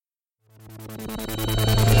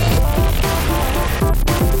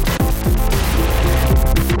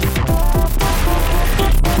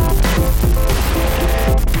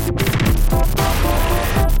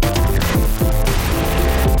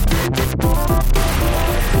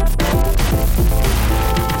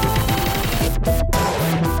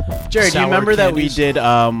Jerry, do you Sour remember that we candies. did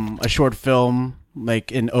a short film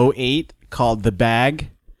like in '08 called The Bag,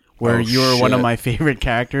 where you were one of shit. my favorite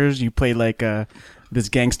characters? You played like this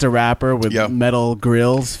gangster rapper with Yep. metal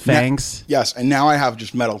grills, fangs. Yes, and now I have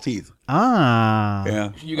just metal teeth. Ah. Yeah.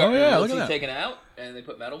 You got Oh, yeah, your look at teeth that. taken out, and they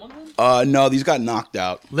put metal ones in? No, these got knocked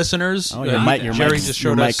out. Listeners, Oh, your mic- your Jerry mics- just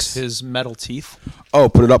your showed us mics. his metal teeth. Oh,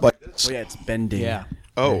 put it up like this. Oh yeah, it's bending. Yeah.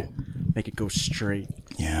 Oh, Make it go straight.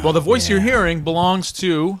 yeah. Well, the voice you're hearing belongs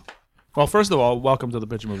to. Well, first of all, welcome to the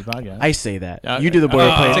Pitch Movie Podcast. I say that. Okay. You do the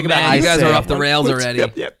boilerplate. take it back. I you guys say are it. off the rails already.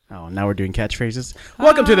 Yep. Oh, now we're doing catchphrases.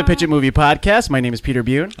 Welcome to the Pitch It Movie Podcast. My name is Peter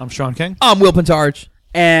Bune. I'm Sean King. I'm Will Pentarch.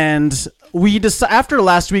 And after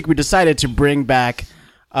last week, we decided to bring back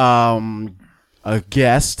a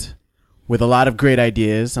guest with a lot of great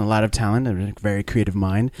ideas and a lot of talent and a very creative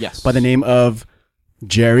mind. Yes. By the name of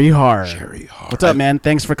Jerry Har. Jerry Har. What's up, man?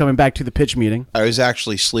 Thanks for coming back to the pitch meeting. I was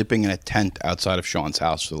actually sleeping in a tent outside of Sean's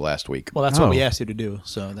house for the last week. Well, that's Oh. what we asked you to do.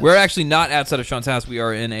 So that's, We're actually not outside of Sean's house. We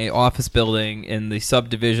are in a office building in the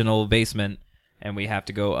subdivisional basement, and we have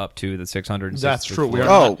to go up to the 600. that's true. We are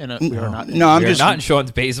Oh, not in a. We are not. In no, I'm We are just not in Sean's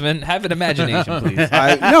basement. Have an imagination, please.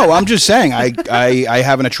 I'm just saying I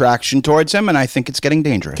have an attraction towards him, and I think it's getting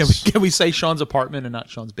dangerous. Can we say Sean's apartment and not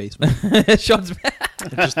Sean's basement? Sean's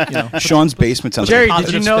Just, you know, Sean's basement sounds Jerry, like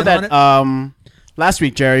did you positive know spin that on last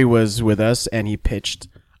week Jerry was with us and he pitched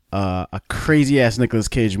a crazy-ass Nicolas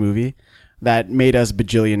Cage movie that made us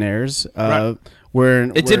bajillionaires? Right.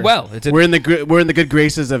 It did well. It did- We're in the good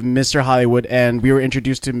graces of Mr. Hollywood, and we were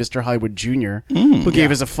introduced to Mr. Hollywood Jr., who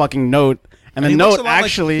gave us a fucking note. And the he looks note a lot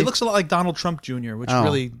actually, he looks a lot like Donald Trump Jr., which Oh.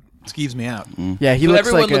 really skeeves me out. yeah, he So looks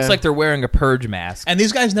everyone like looks like they're wearing a purge mask. And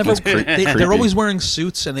these guys never creepy. they're always wearing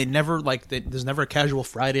suits, and they never there's never a casual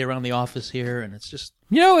Friday around the office here, and it's just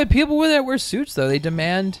You know, if people that wear suits, though, they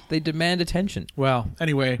demand attention. well.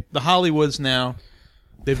 Anyway, the Hollywoods now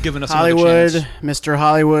they've given us another Hollywood, chance. Mr.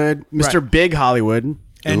 Hollywood, Mr. Right. Big Hollywood,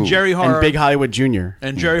 And Jerry Har and Big Hollywood Jr.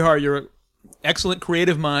 and Jerry Har, you're an excellent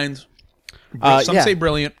creative mind. Some yeah. say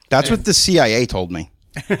brilliant. that's what the CIA told me.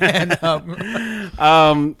 And, So it's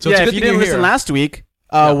yeah, good if you that didn't you're listen here. last week,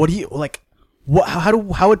 what do you like?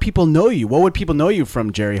 How would people know you? What would people know you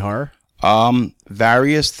from, Jerry Har?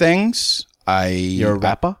 Various things. You're a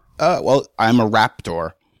rapper. Well, I'm a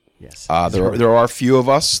raptor. Yes. There are a few of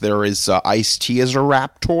us. There is Ice-T as a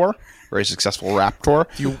raptor, very successful raptor.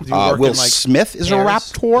 Do you Will work in, like, Smith is a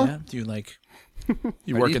Paris? raptor. Yeah? Do you like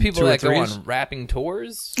you Are work these in people 2 or that go 3s? on rapping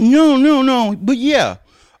tours? No, but yeah.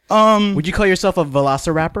 Would you call yourself a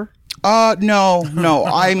velociraptor? No.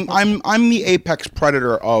 I'm the apex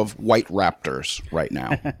predator of white raptors right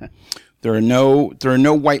now. There are no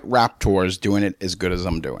white raptors doing it as good as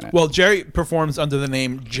I'm doing it. Well, Jerry performs under the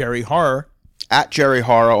name Jerry Har. At Jerry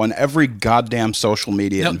Haro on every goddamn social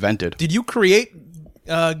media Now, invented. Did you create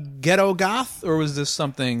Ghetto Goth, or was this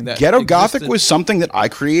something that Ghetto existed? Gothic was something that I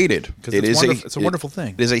created. 'Cause it's a wonderful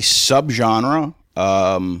thing. It is a subgenre.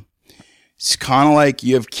 It's kind of like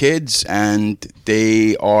you have kids and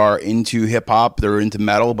they are into hip hop, they're into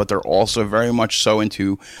metal, but they're also very much so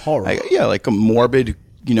into Horror. like a morbid,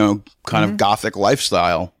 kind of gothic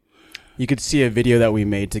lifestyle. You could see a video that we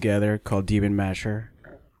made together called Demon Masher,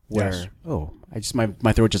 where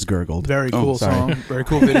my throat just gurgled. Very cool sorry. song, very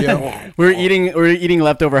cool video. We're eating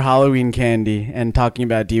leftover Halloween candy and talking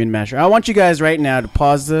about Demon Masher. I want you guys right now to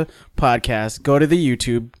pause the podcast, go to the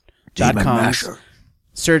YouTube.com,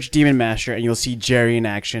 search Demon Masher, and you'll see Jerry in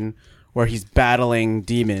action, where he's battling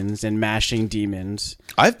demons and mashing demons.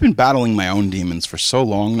 I've been battling my own demons for so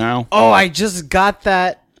long now. Oh, I just got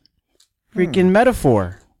that freaking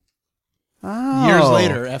metaphor. Oh. Years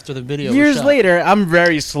later, after the video, was Years shot. later, I'm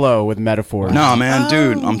very slow with metaphors. No, man,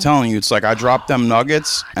 dude, I'm telling you, it's like I dropped them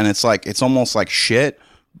nuggets, and it's almost like shit,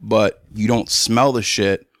 but you don't smell the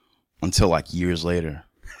shit until like years later.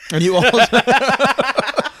 and you also delayed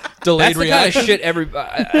That's the kind reaction. of shit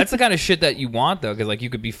that's the kind of shit that you want, though, because like you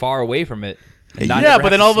could be far away from it. And not Yeah, ever but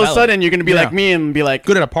then have to all of a smell sudden it. you're gonna be Yeah. like me and be like,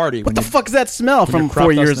 Good at a party. "What the fuck is that smell from crop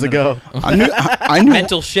 4 dust years in it. ago?" I knew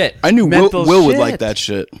mental shit. I knew Mental Will would shit. like that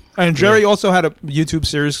shit. And Jerry also had a YouTube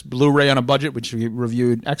series, Blu-ray on a Budget, which he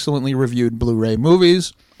reviewed, excellently reviewed Blu-ray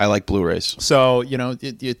movies. I like Blu-rays. So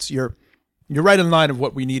it's you're right in line of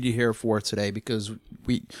what we need you here for today, because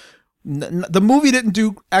the movie didn't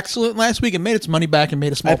do excellent last week. It made its money back and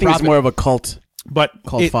made a small I think profit. it's more of a cult. but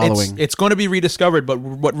called following. It's going to be rediscovered. But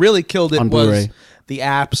what really killed it On was Blu-ray. the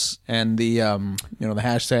apps and the the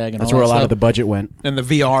hashtag and That's all where a that lot stuff. of the budget went. and the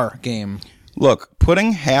VR game. Look,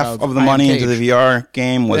 putting half I of the Am money into Cage. the VR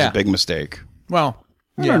game was Yeah. a big mistake. Well,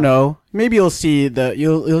 I don't know. Maybe you'll see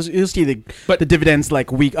you'll see the dividends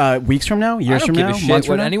like weeks from now, years I don't from give now, a shit months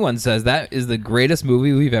what from now. anyone says. That is the greatest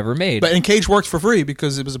movie we've ever made. But and Cage worked for free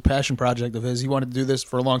because it was a passion project of his. He wanted to do this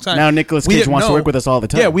for a long time. Now Nicolas We Cage didn't wants to know- work with us all the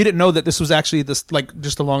time. Yeah, we didn't know that this was actually this like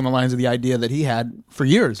just along the lines of the idea that he had for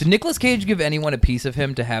years. Did Nicolas Cage give anyone a piece of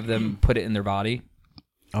him to have them put it in their body?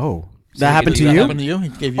 Oh, So that happened did to That you? happened to you? He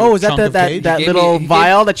gave you Oh, a is that chunk of Cage? that He gave little me- he gave-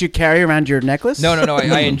 vial that you carry around your necklace? No.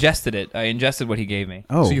 I ingested it. I ingested what he gave me.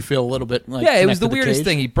 Oh, So you feel a little bit like Yeah, it was the connected to weirdest Cage?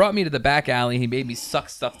 thing. He brought me to the back alley. He made me suck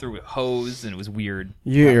stuff through a hose, and it was weird.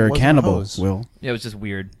 you're a wasn't a cannibal, hose. Will. Yeah, it was just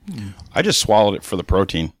weird. I just swallowed it for the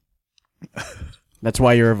protein. That's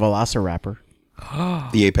why you're a velociraptor.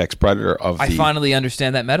 The apex predator of the. I finally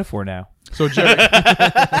understand that metaphor now. So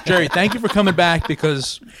Jerry, thank you for coming back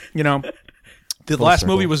because the last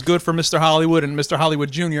circle. movie was good for Mr. Hollywood and Mr.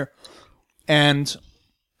 Hollywood Jr. And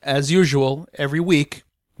as usual, every week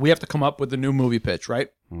we have to come up with a new movie pitch, right?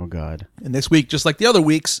 Oh God. And this week, just like the other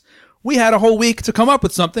weeks, we had a whole week to come up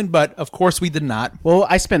with something, but of course we did not. Well,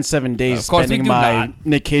 I spent 7 days Of course we spending do my not.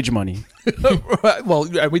 Nick Cage money. Well,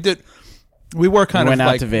 yeah, we did. We were kind We of went out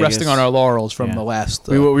like to Vegas. resting on our laurels from Yeah. the last.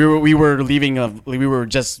 We were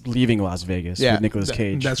just leaving Las Vegas with Nicolas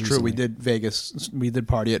Cage. That's true. We recently. did Vegas. We did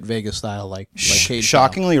party at Vegas style, like Cage.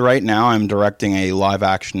 Shockingly, right now I'm directing a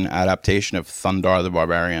live-action adaptation of Thundar the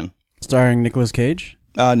Barbarian. Starring Nicolas Cage.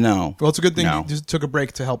 No. Well, it's a good thing No. you just took a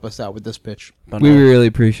break to help us out with this pitch We really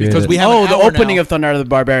appreciate because it. we have Oh, an the hour opening now. of Thunder the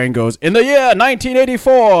Barbarian goes, in the year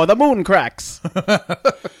 1984, the moon cracks.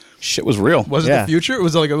 Shit was real. Was it Yeah. the future? It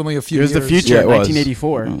was like only a few. It was the years. future, Yeah, it was.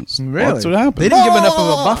 1984. Really? That's what happened. They didn't give enough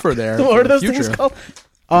of a buffer there. What for are the those future. things called?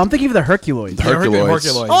 Oh, I'm thinking of the Herculoids.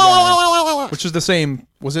 Herculoids. yeah. Which is the same.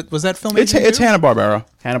 Was that film? It's Hanna-Barbera.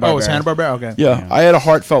 Hanna-Barbera. Oh, it's Hanna-Barbera. Okay. Yeah, I had a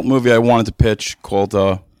heartfelt movie I wanted to pitch called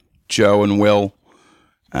Joe and Will,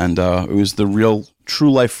 and it was the real,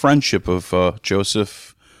 true life friendship of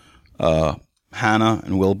Joseph, Hannah,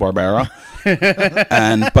 and Will Barbera.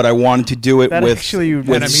 But I wanted to do it That with actually- with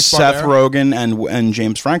Hannah meets Seth Barbera? Rogen and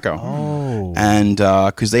James Franco. Oh. And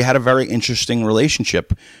because they had a very interesting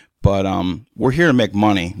relationship, but we're here to make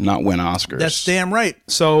money, not win Oscars. That's damn right.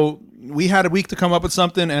 So we had a week to come up with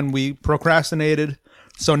something, and we procrastinated.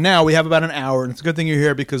 So now we have about an hour, and it's a good thing you're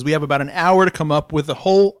here because we have about an hour to come up with a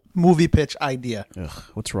whole movie pitch idea Ugh,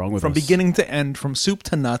 what's wrong with from us? beginning to end, from soup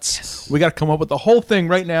to nuts. We got to come up with the whole thing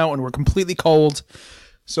right now, and we're completely cold.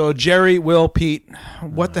 So Jerry, Will, Pete,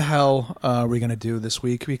 what the hell are we gonna do this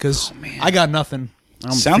week? Because I got nothing.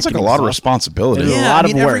 Sounds like a freaking lot of exhausted. responsibility. It's Yeah, a lot I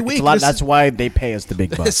mean, of every work. week It's a lot, this- that's why they pay us the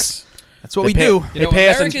big bucks. That's what They we pay- do. They pay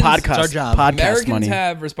us in Americans- podcast, It's our job. podcast Americans money.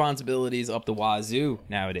 have responsibilities up the wazoo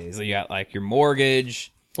nowadays. You got like your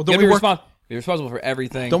mortgage. Well, you don't gotta we be work- be responsible for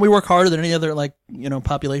everything. Don't we work harder than any other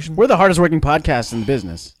population? We're the hardest working podcast in the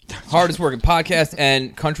business. Hardest working podcast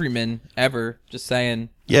and countrymen ever. Just saying.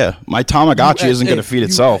 Yeah, my Tamagotchi isn't going to USA, feed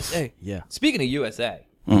itself. USA. Yeah. Speaking of USA,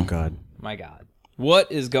 Oh God. my God, what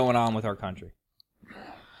is going on with our country?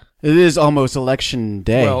 It is almost election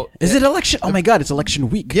day. Well, is it election? Oh my God! It's election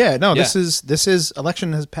week. Yeah, no, Yeah. this is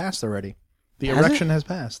election has passed already. The Has election has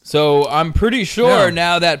passed. So I'm pretty sure No.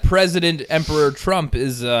 now that President Emperor Trump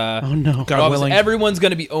is Oh no. God office, willing. everyone's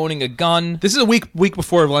going to be owning a gun. This is a week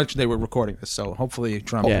before election day. We're recording this, so hopefully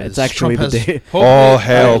Trump. Yeah, is, it's actually Trump the has- day. All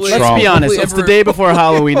hail Let's Trump. Let's be honest. Hopefully It's the Emperor- day before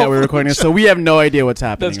Halloween that we're recording this, so we have no idea what's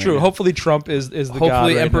happening. That's true. right now. Hopefully Trump is the god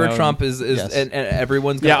Hopefully right Emperor now. Trump is Yes. and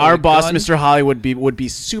everyone's Yeah, gonna our own a boss, gun. Mr. Hollywood, would be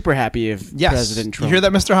super happy if Yes, President Trump. You hear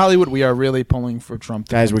that, Mr. Hollywood? We are really pulling for Trump.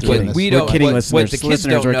 To Guys, come we're through kidding. this. We We're don't. kidding, what listeners. the kids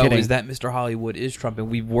Listeners, don't we're know kidding. is that Mr. Hollywood is Trump, and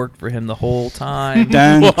we've worked for him the whole time.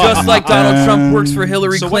 Dun, Just like Donald Trump works for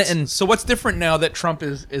Hillary So Clinton. what's different now that Trump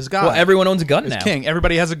is God? Well, everyone owns a gun is now. king.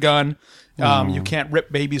 Everybody has a gun. You can't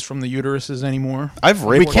rip babies from the uteruses anymore. I've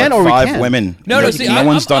raped We can like or we 5 can't. women. No, Like, see, no I'm,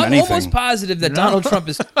 one's done I'm anything. almost positive that Donald Trump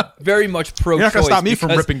is very much pro-choice. You're not gonna stop me from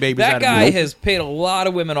because ripping babies out That of guy you. has paid a lot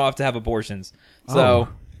of women off to have abortions. So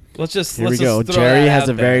let's just Here let's we go. just throw Jerry that has out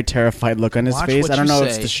a there. very terrified look on his Watch face. what I don't you know if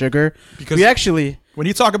it's say. the sugar. Because- we actually. When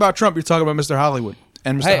you talk about Trump, you're talking about Mr. Hollywood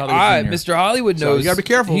and Mr. Hey, Hollywood Jr. Mr. Hollywood So knows. you gotta be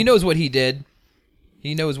careful. He knows what he did.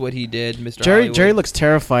 He knows what he did, Mr. Jerry Hollywood. Jerry looks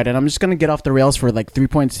terrified, and I'm just gonna get off the rails for like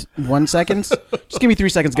 3.1 seconds. Just give me 3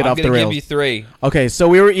 seconds to get I'm off the gonna rails. give you 3. Okay, so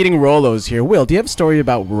we were eating Rolos here. Will, do you have a story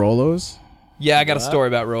about Rolos? Yeah, I got a story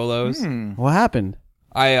about Rolos. What happened?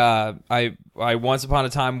 I once upon a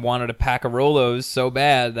time wanted a pack of Rolos so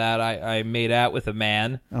bad that I made out with a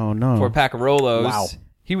man Oh no! for a pack of Rolos. Wow.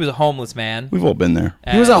 He was a homeless man. We've all been there.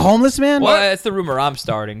 He was a homeless man? Well, that's the rumor I'm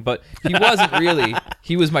starting, but he wasn't really.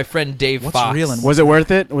 He was my friend Dave What's Fox. real and Was it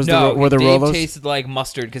worth it? Were the Dave Rolos? tasted like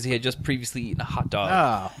mustard because he had just previously eaten a hot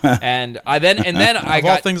dog. Oh. And then I Of got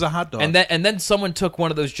all things, a hot dog. And then someone took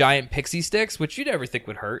one of those giant pixie sticks, which you'd never think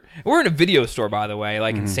would hurt. We're in a video store, by the way,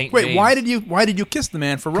 like in St. Wait, James. why did you kiss the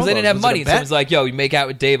man for Rolos? Because they didn't have Was it a money. bet? Someone's like, "Yo, you make out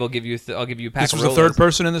with Dave, I'll give you a pack This of was Rolos." a third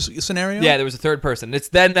person in this scenario? Yeah, there was a third person. It's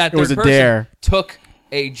then that It was third a person dare. took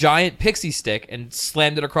a giant pixie stick and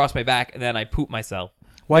slammed it across my back, and then I pooped myself.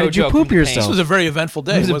 Why No did you joke, poop from the pain. yourself? This was a very eventful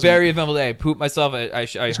day. It was a wasn't very eventful day. I pooped myself. I Were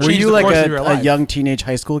Changed you the like course of your a life. young teenage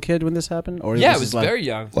high school kid when this happened? Or yeah, this it was is like, very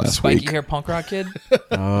young. Last Spiky week. hair punk rock kid.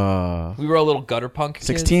 Oh. We were all little gutter punk kids.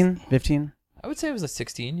 16? 15? I would say it was a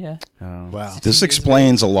 16, yeah. Wow. This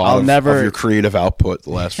explains a lot I'll of never- your creative output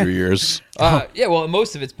the last few years. Yeah, well,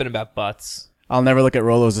 most of it's been about butts. I'll never look at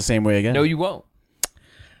Rolos the same way again. No, you won't.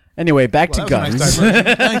 Anyway, back to Well, that was a guns. nice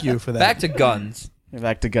diversion. Thank you for that. Back to guns.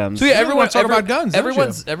 Back to guns. So yeah, wanna everyone talk about guns, don't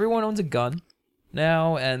you? Everyone owns a gun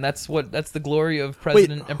now, and that's the glory of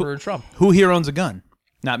President Emperor Trump. Who here owns a gun?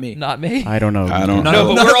 Not me. Not me. I don't know. I don't No, know.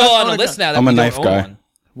 No, but we're all on a list now. That I'm we a don't knife own guy. one.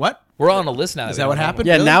 What? We're on a list now. Is we that what don't own happened?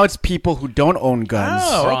 Yeah, Really? now it's people who don't own guns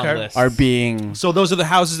Oh, one. We're on okay. lists. are being. So those are the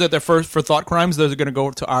houses that they're first for thought crimes. Those are going to go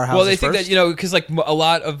to our houses Well, they think first? that because like a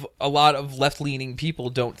lot of left leaning people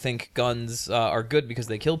don't think guns are good because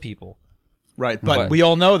they kill people. Right, but But- we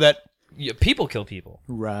all know that. Yeah, people kill people.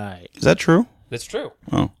 Right. Is that true? That's true.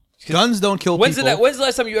 Oh. Guns don't kill When's people. the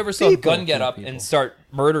last time you ever saw a People gun get kill up people. and start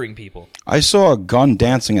murdering people? I saw a gun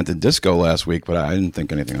dancing at the disco last week, but I didn't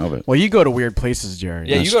think anything of it. Well, you go to weird places, Jerry.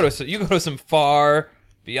 Yeah, you go to some far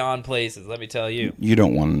beyond places. Let me tell you. You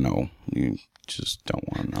don't want to know. You just don't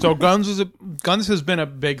want to know. So guns has been a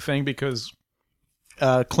big thing because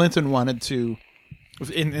Clinton wanted to.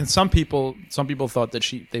 And some people thought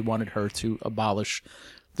that they wanted her to abolish.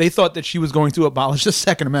 They thought that she was going to abolish the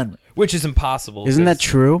Second Amendment. Which is impossible. Isn't that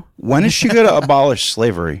true? when is she going to abolish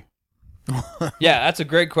slavery? Yeah, that's a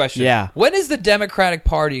great question. Yeah. When is the Democratic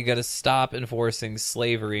Party going to stop enforcing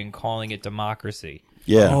slavery and calling it democracy?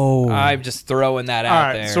 Yeah. Oh. I'm just throwing that All out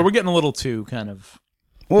right, there. so we're getting a little too kind of.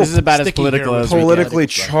 Well, This is about as sticky political here as with we politically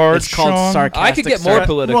get. charged. It's called Sean? sarcastic. I could get more sarc-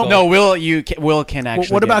 political. No, Will can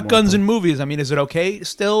actually. What get about more guns political. in movies? I mean, is it okay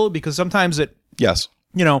still? Because sometimes Yes.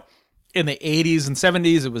 in the 80s and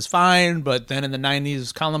 70s it was fine, but then in the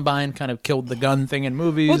 90s Columbine kind of killed the gun thing in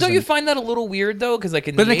movies. Well, don't you and- find that a little weird though? Because like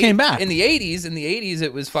But they came back. in the '80s.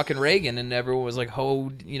 It was fucking Reagan, and everyone was like,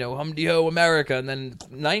 humdy ho, America. And then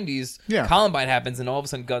 '90s, Yeah. Columbine happens, and all of a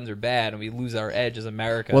sudden guns are bad, and we lose our edge as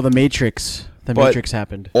America. Well, the Matrix. The But- Matrix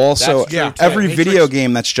happened. Also, That's true, Yeah. too. every Matrix- video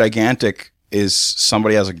game that's gigantic is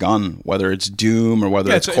somebody has a gun, whether it's Doom or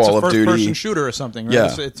whether yeah, it's it's Call a of first-person Duty. shooter or something, right?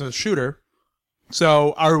 Yeah. It's a shooter.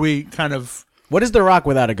 So are we kind of... What is The Rock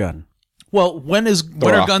without a gun? Well, when are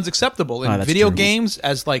Rock. guns acceptable in Oh, that's video true. games?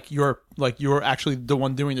 As you're actually the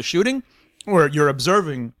one doing the shooting, or you're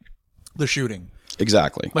observing the shooting?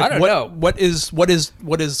 Exactly. Like, I don't know. What is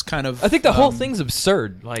kind of? I think the whole thing's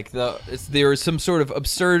absurd. Like there is some sort of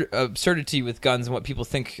absurdity with guns and what people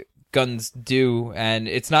think guns do, and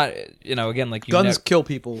it's not. Again, like guns kill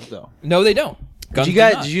people, though. No, they don't. Guns Did do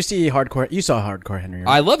not. you see Hardcore? You saw Hardcore Henry,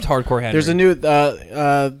 right? I loved Hardcore Henry. There's a new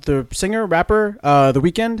the singer rapper The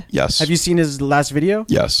Weeknd. Yes. Have you seen his last video?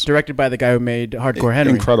 Yes. Directed by the guy who made Hardcore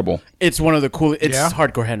Henry. Incredible. It's one of the coolest. It's Yeah?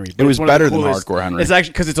 Hardcore Henry. It was it's one of the better than coolest- Hardcore Henry. It's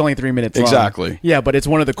actually because it's only 3 minutes long. Exactly. Yeah, but it's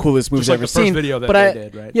one of the coolest movies like I've ever the first seen. video that but they I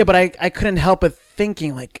did, right? Yeah, but I couldn't help but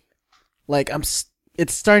thinking like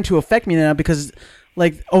it's starting to affect me now because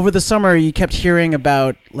like over the summer you kept hearing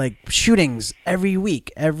about like shootings every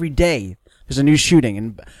week, every day. There's a new shooting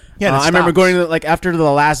and. Yeah, and it I remember stops. going to like after the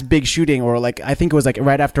last big shooting, or like I think it was like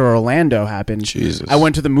right after Orlando happened. Jesus. I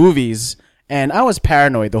went to the movies and I was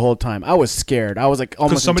paranoid the whole time. I was scared. I was like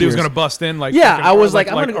almost Because somebody was going going to bust in, like Yeah, fucking- I was like,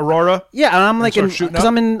 I'm gonna- Aurora. Yeah, and I'm like start shooting because up?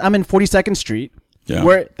 I'm in 42nd Street, Yeah.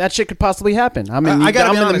 where that shit could possibly happen. I'm in I gotta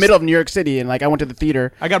I'm be in the honest. middle of New York City, and like I went to the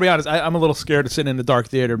theater. I gotta be honest, I'm a little scared to sit in the dark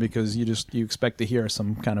theater because you expect to hear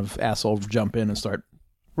some kind of asshole jump in and start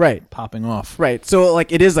Right. popping off. Right. So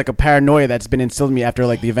like it is like a paranoia that's been instilled in me after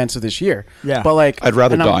like the events of this year. Yeah. But like I'd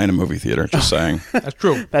rather and I'm- die in a movie theater, just saying. That's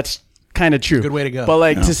true. That's kind of true. Good way to go. But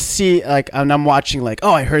like to see like and I'm watching like,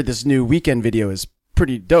 oh, I heard this new Weekend video is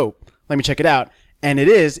pretty dope. Let me check it out. And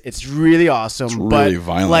it's really awesome. It's but really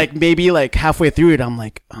violent. like maybe like halfway through it, I'm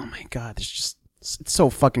like, oh my God, it's so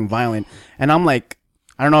fucking violent. And I'm like,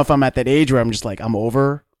 I don't know if I'm at that age where I'm just like, I'm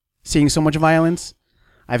over seeing so much violence.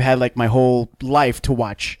 I've had like my whole life to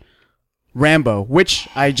watch Rambo, which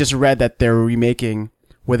I just read that they're remaking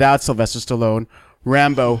without Sylvester Stallone,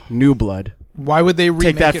 Rambo New Blood. Why would they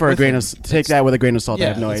remake Take that it for a with grain him? of take that with a grain of salt. I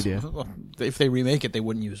have no it's- idea. If they remake it, they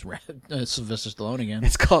wouldn't use Sylvester Stallone again.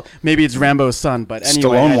 It's called maybe it's Rambo's son, but anyway,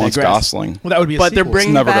 Stallone I wants digress. Gosling. Well, that would be. But they're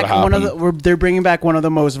bringing never back gonna one of happen. they're bringing back one of the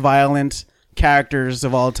most violent characters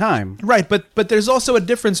of all time. right, but there's also a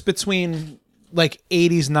difference between like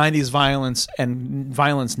 80s, 90s violence and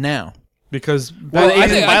violence now because Well, I even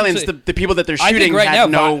think violence, actually- the people that they're I shooting think right had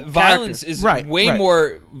now no violence character. is Right, way right.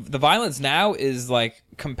 more. The violence now is like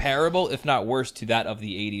comparable, if not worse, to that of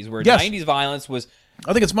the 80s, where Yes. 90s violence was.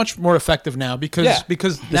 I think it's much more effective now because Yeah.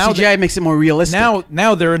 because The now CGI makes it more realistic.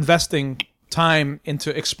 now they're investing time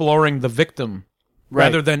into exploring the victim Right.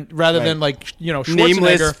 rather than like nameless,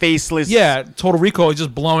 Schwarzenegger. faceless. Yeah, Total Recall is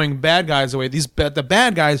just blowing bad guys away. The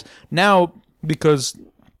bad guys now, because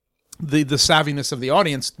the savviness of the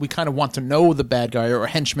audience, we kind of want to know the bad guy or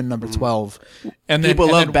henchman number 12. And then People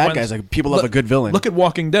and love then bad when- guys. Like people love a good villain. Look at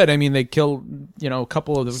Walking Dead. I mean, they kill a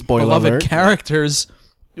couple of the Spoiler beloved alert. characters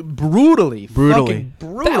brutally. Brutally. Fucking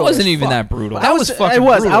brutal. That wasn't as even fuck. that brutal. That was fucking I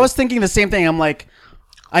was. brutal. I was thinking the same thing. I'm like,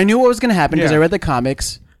 I knew what was going to happen because Yeah. I read the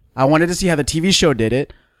comics. I wanted to see how the TV show did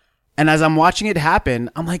it. And as I'm watching it happen,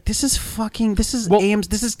 I'm like, this is AIMS,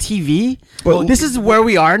 this is TV? This is where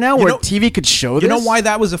we are now, where know- TV could show this? You know why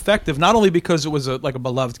that was effective? Not only because it was a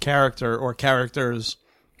beloved character or characters,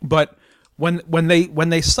 but when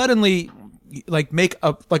they suddenly like make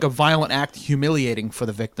a violent act humiliating for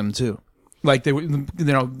the victim too. Like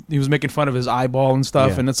he was making fun of his eyeball and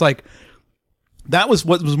stuff, Yeah. and it's like that was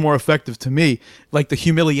what was more effective to me, like the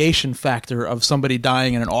humiliation factor of somebody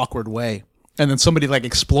dying in an awkward way. And then somebody like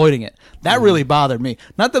exploiting it. That really bothered me.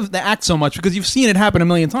 Not the act so much because you've seen it happen a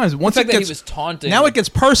million times. Once fact it that gets he was taunting. now it gets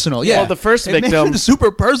personal. Yeah. Well, the first It made victim- it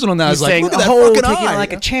super personal now. He's It's like, saying, look at that oh, fucking taking it eye.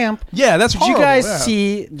 like a champ. Yeah, that's Did horrible. you guys yeah.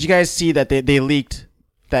 see? Did you guys see that they leaked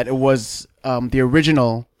that it was the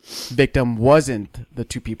original victim wasn't the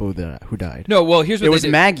two people who died? No, well, here's what it they was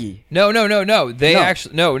did. Maggie. No. They No.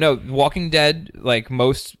 actually no. Walking Dead, like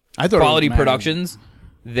most I thought it was quality Maggie. productions,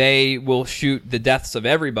 they will shoot the deaths of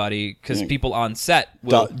everybody because people on set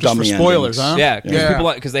will. Just for Dummy spoilers, endings. huh?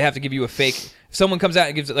 Yeah, because they have to give you a fake. If someone comes out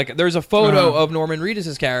and gives it like there's a photo of Norman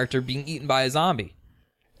Reedus' character being eaten by a zombie,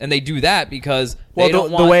 and they do that because they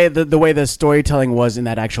don't want the way the storytelling was in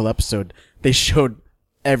that actual episode, they showed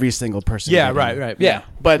every single person. Yeah, getting it. right. Yeah.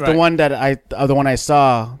 But Right. the one I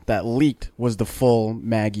saw that leaked was the full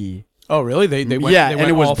Maggie. Oh, really? They went, Yeah, they and went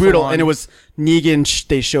it was all brutal, full on. and it was Negan.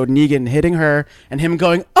 They showed Negan hitting her, and him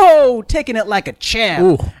going, "Oh, taking it like a champ,"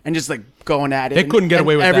 Ooh. and just like going at it. They and- couldn't get and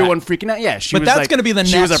away with everyone that. freaking out. Yeah, she But was that's like, gonna be the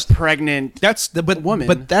she was next- a pregnant. That's the woman.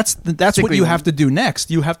 But that's what Sickly you woman. have to do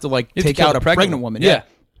next. You have to like You have to take kill out the a pregnant woman. Yeah.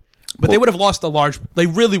 But they would have lost a large. They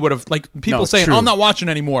really would have. Like people No, saying, true. "I'm not watching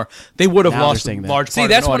anymore." They would have Now they're lost a saying that. large. See, part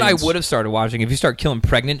that's of when an I audience. would have started watching. If you start killing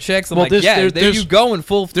pregnant chicks, I'm Well, like, there's- yeah, there's- there there's- you go in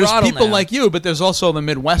full There's throttle people now. like you, but there's also the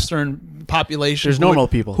Midwestern population. There's who would- normal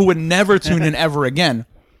people. who would never tune in ever again.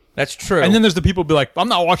 That's true. And then there's the people who be like, "I'm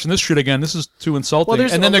not watching this shit again. This is too insulting."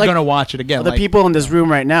 there's, and then they're like, gonna watch it again. The like, people in this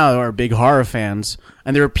room right now are big horror fans,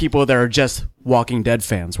 and there are people that are just Walking Dead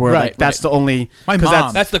fans. Where Right, like that's right. the only My 'cause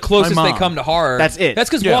mom. that's the closest My they mom. come to horror. That's it. That's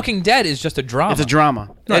because Yeah. Walking Dead is just a drama. It's a drama.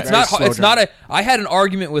 It's Very not. slow It's drama. not a. I had an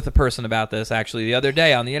argument with a person about this actually the other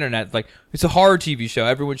day on the internet. Like, it's a horror TV show.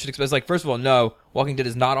 Everyone should expect. Like, first of all, no, Walking Dead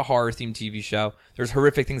is not a horror themed TV show. There's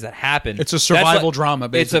horrific things that happen. It's a That's survival drama, It's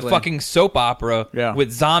a basically. fucking soap opera Yeah.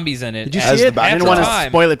 with zombies in it. Did you And see it? the I didn't backdrop. want to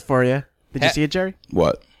Time. spoil it for you. Did you Ha- see it, Jerry?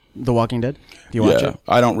 What? The Walking Dead. Do you watch Yeah, it?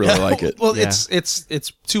 I don't really like it. Well, Yeah.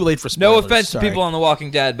 it's too late for No spoilers. offense Sorry. to people on The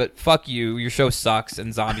Walking Dead, but fuck you. Your show sucks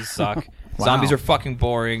and zombies suck. Zombies are fucking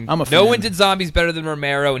boring. I'm a No fan. one did zombies better than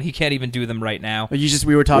Romero, and he can't even do them right now.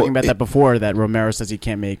 We were talking Well, about that before. That Romero says he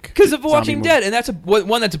can't make Because of zombie Walking movies. Dead, and that's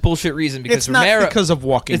one that's a bullshit reason. Because It's not Romero, because of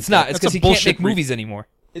Walking. It's not. It's That's because a he can't bullshit make movies anymore.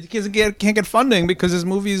 It can't get funding because his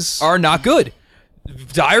movies Are not good.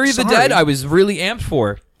 Diary of the Sorry. Dead, I was really amped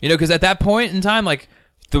for. Because at that point in time, like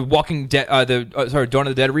the Walking Dead, Dawn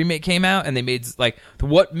of the Dead remake came out, and they made like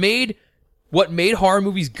what made horror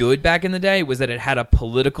movies good back in the day was that it had a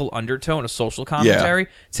political undertone, a social commentary.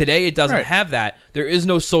 Today, it doesn't Right. have that. There is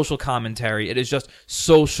no social commentary. It is just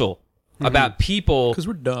social about people because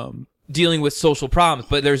we're dumb. dealing with social problems,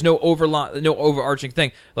 but there's no overarching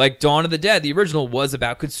thing. Like Dawn of the Dead, the original was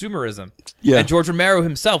about consumerism. Yeah. And George Romero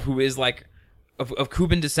himself, who is like of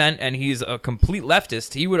Cuban descent and he's a complete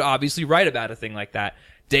leftist, he would obviously write about a thing like that.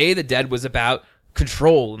 Day of the Dead was about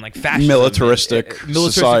control and like fascism, Militaristic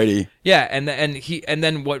society. Yeah, and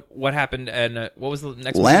then what happened? And what was the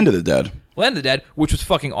next one? Land of the Dead. Land of the Dead, which was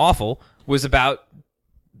fucking awful, was about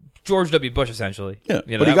George W. Bush essentially. Yeah,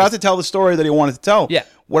 You know, but he that got was- to tell the story that he wanted to tell. Yeah.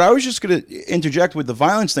 What I was just going to interject with the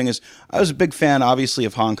violence thing is I was a big fan, obviously,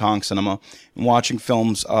 of Hong Kong cinema and watching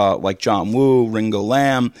films like John Woo, Ringo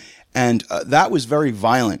Lam, and that was very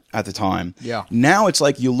violent at the time. Yeah. Now it's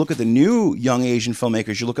like you look at the new young Asian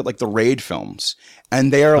filmmakers, you look at like the Raid films,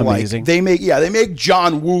 and they are Amazing. like, they make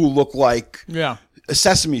John Woo look like Yeah.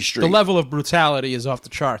 Sesame Street. The level of brutality is off the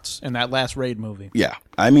charts in that last Raid movie. Yeah.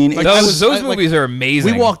 I mean, Like, it's- Those movies are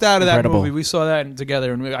amazing. We walked out of that Incredible. movie. We saw that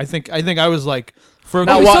together, and I think I was like, for a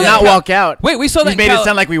Not, good- wa- saw that not in walk out. Wait, we saw that You in made Cal- it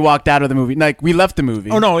sound like we walked out of the movie. Like we left the movie.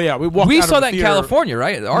 Oh no, yeah, we walked. We out saw of the that in theater. California,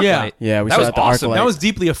 right? At the ArcLight. Yeah. Yeah, we that saw was it at the awesome. ArcLight. That was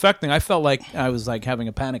deeply affecting. I felt like I was like having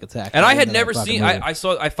a panic attack. And I at the had end of never that fucking seen.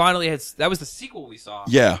 movie. I finally had. That was the sequel we saw.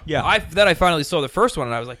 yeah. Yeah. I finally saw the first one,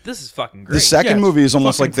 and I was like, "This is fucking great." The second Yeah, movie is it's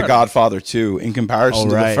almost fucking like The incredible. Godfather 2 in comparison to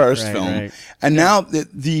the right, first right, film. right. And now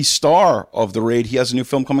the star of the Raid, he has a new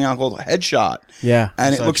film coming out called Headshot. Yeah, I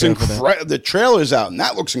and it saw a looks trailer for that. incredible. The trailer's out, and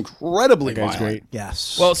that looks incredibly That guy's violent. great.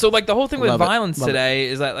 Yes. Well, so like the whole thing with Love it. violence Love it. today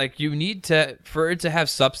is that like you need to, for it to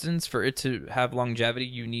have substance, for it to have longevity,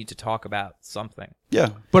 you need to talk about something. Yeah,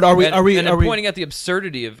 but are we? And, Are we? and Are we? pointing out the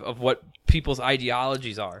absurdity of what people's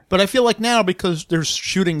ideologies are. But I feel like now, because there's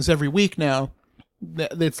shootings every week now,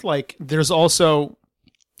 it's like there's also.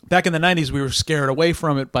 Back in the 90s, we were scared away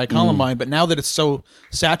from it by Columbine, but now that it's so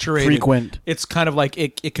saturated, Frequent. it's kind of like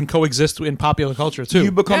it can coexist in popular culture too.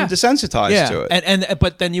 you become Yeah. desensitized to it. and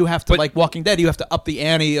but then you have to But- like Walking Dead, you have to up the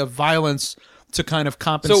ante of violence to kind of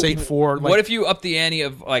compensate for. Like, what if you up the ante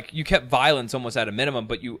of like you kept violence almost at a minimum,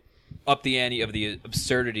 but you up the ante of the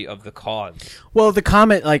absurdity of the cause? Well, the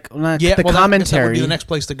comment, like not Yeah, the well, that- I guess that would commentary, be the next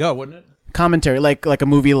place to go, wouldn't it? commentary, like a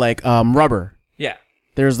movie like Rubber. Yeah.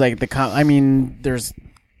 There's like I mean,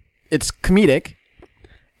 it's comedic.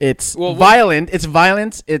 It's Well, what- violent. It's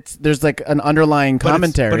violence. There's like an underlying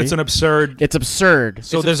commentary. but it's an absurd. It's absurd.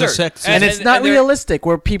 So It's there's absurd. a sex, and it's not they're- realistic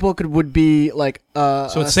where people would be like so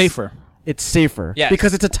it's safer. It's safer. Yes.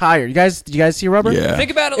 Because it's a tire. Did you guys see Rubber? Yeah. Think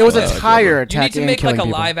about it. It was like a this. tire You attacking need to and make like killing a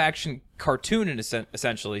people. live action cartoon in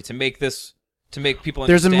essentially to make people.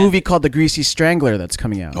 There's a understand. movie called The Greasy Strangler that's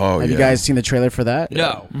coming out. Oh, Have you yeah. guys seen the trailer for that?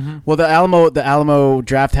 No. Well, the Alamo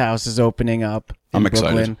Draft House is opening up in I'm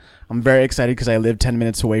excited. Brooklyn. I'm very excited because I live 10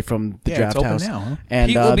 minutes away from the Yeah, Draft it's open House. now, huh? And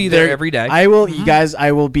Pete will be there they're- every day. I will, you guys.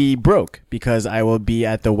 I will be broke because I will be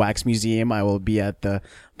at the Wax Museum. I will be at the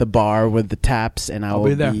bar with the taps, and I will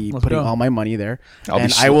be there. be Let's putting go. all my money there. I'll be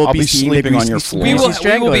and sl- I will I'll be seeing sleeping the on your Greasy- floor. We Greasy will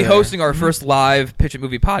Strangler be there. hosting our first live Pitch It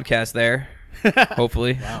Movie podcast there.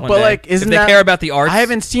 Hopefully, one But day. like, isn't if they that, care about the arts? I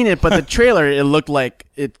haven't seen it, but the trailer it looked like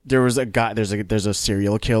it. There was a guy. There's a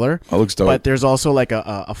serial killer. That looks dope. But there's also like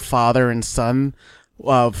a father and son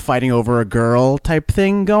fighting over a girl type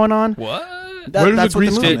thing going on. What? That- Where does that's the what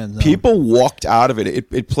the grease movie- come in? though? People walked out of it.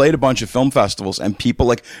 It played a bunch of film festivals, and people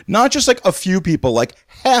like not just like a few people, like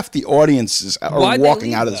half the audiences are Why'd they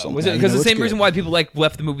walking leave, out of though? this film. Was it Yeah, because you know, the same it's reason good. why people like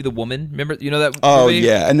left the movie The Woman? Remember, you know that? Oh movie?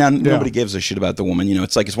 yeah, and now nobody gives a shit about the woman. You know,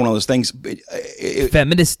 it's like it's one of those things.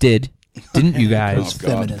 Feminists did, didn't you guys? Oh,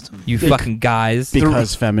 God. Feminism. You fucking guys.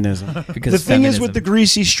 Because feminism. Because The thing is with the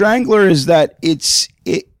Greasy Strangler is that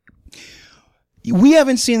we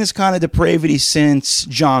haven't seen this kind of depravity since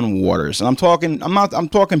John Waters, and I'm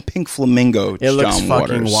talking Pink Flamingo. It looks John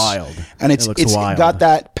fucking Waters. wild. and It looks it's wild. got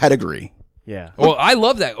that pedigree. Yeah. Well, I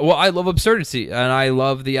love that. Well, I love absurdity, and I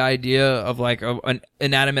love the idea of like an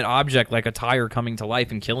inanimate object, like a tire, coming to life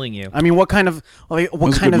and killing you. I mean, what kind of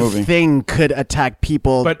was a good movie. thing could attack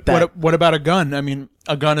people? But that, what about a gun? I mean,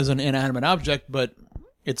 a gun is an inanimate object, but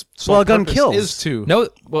its sole Well, a gun purpose kills. is to No,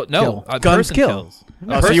 well, no. Kill. A guns person kill. kills. A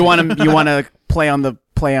Oh, so person- you want to play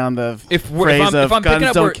on the phrase of I'm guns picking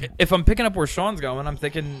up don't. where, if I'm picking up where Sean's going, I'm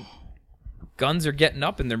thinking guns are getting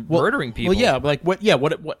up and they're murdering people. Well, yeah, like what? Yeah,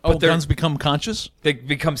 what? Oh, they're- guns become conscious. They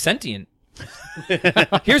become sentient.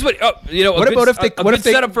 Here's what you know. What about if they- a what good if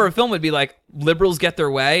they- setup for a film would be like liberals get their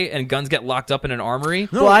way and guns get locked up in an armory.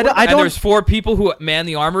 Well, I and don't. there's 4 people who man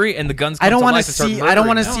the armory and the guns. Come I don't want want to to see. I don't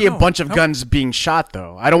want to see a bunch of guns being shot,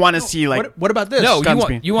 though. I don't want to see like. What about this? No, you guns want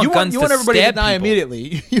being- you want guns you want to everybody to stab die people.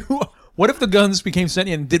 immediately. What if the guns became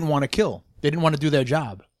sentient and didn't want to kill? They didn't want to do their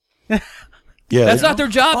job. Yeah, That's not their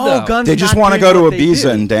job, though. guns. They just want to go to Ibiza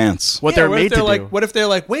and dance. What Yeah, they're what if made to like, do. What if they're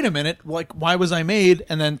like, wait a minute, like why was I made?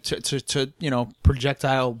 And then to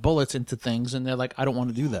projectile bullets into things, and they're like, I don't want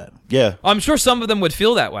to do that. Yeah, I'm sure some of them would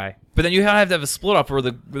feel that way, but then you have to have a split up where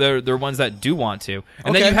they're ones that do want to,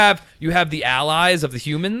 and then Okay. you have the allies of the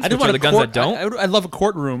humans, I which didn't want are the guns that don't. I love a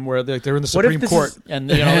courtroom where they're in the What if Supreme this Court, is- and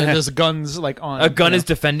there's guns like on. A gun you is know.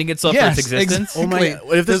 defending itself Yes, for its existence. exactly. Oh my-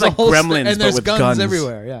 what if there's a like whole Gremlins, and but there's with guns guns?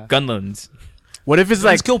 everywhere? Yeah. Gunlands. What if it's Guns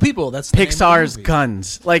like kill people. That's the name of the Pixar's movie.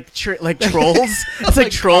 Guns, like Trolls? It's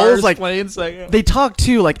like Trolls, Cars, like planes, like they talk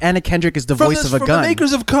too. Like Anna Kendrick is the voice of a from gun. the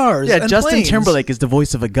makers of Cars. Yeah, and Justin planes. Timberlake is the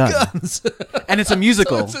voice of a gun, Guns. and it's a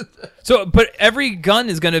musical. So, but every gun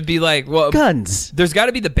is going to be like, well, Guns. there's got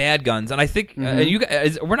to be the bad guns, and I think you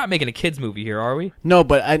guys, we're not making a kids movie here, are we? No,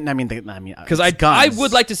 but I mean, Because it's I guns.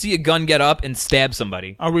 would like to see a gun get up and stab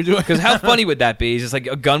somebody. Are we doing? Because how funny would that be? It's just like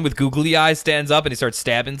a gun with googly eyes stands up and he starts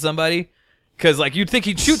stabbing somebody. Because like you'd think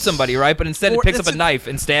he'd shoot somebody, right? But instead, Or it picks up it's a knife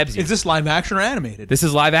and stabs you. Is this live action or animated? This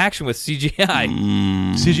is live action with CGI.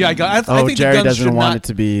 CGI gun. I Oh, think Jerry the guns doesn't should want not, it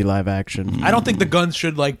to be live action. I don't think the guns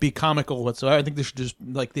should like be comical whatsoever. I think they should just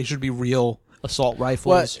they should be real assault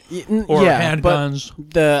rifles or handguns.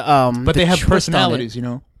 But They have personalities, you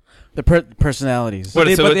know. The personalities. But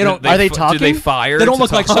they don't- are they Do they talking? fire? They don't to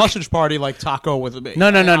look like talk? Sausage Party, like Taco with a No.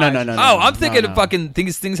 Oh, I'm thinking no. of fucking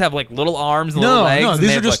things have like little arms and No, little legs. no, and these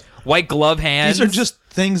they are have, just- like, white glove hands. These are just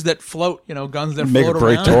things that float, you know, guns that Make a float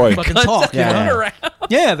great around toy. and fucking talk. Yeah. You know? around.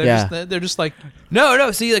 Yeah, Yeah. they're just like No,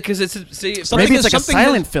 see, because it's Maybe Something it's is- like a something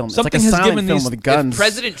silent has- film. It's like a something has silent given film these- with guns. If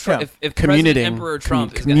President Trump, Yeah. if President Communicating. Emperor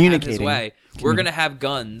Trump is going to have his Communicating. way, we're going to have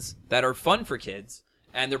guns that are fun for kids,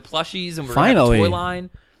 and they're plushies, and we're Finally. going to have a toy line.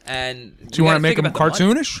 And do you want to make them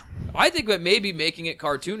cartoonish? I think that maybe making it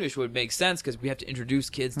cartoonish would make sense because we have to introduce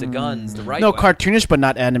kids to guns the right No, way. cartoonish but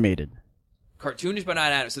not animated. Cartoonish, but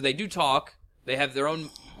not animated. So they do talk. They have their own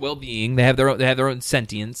well-being. They have their own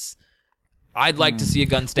sentience. I'd like to see a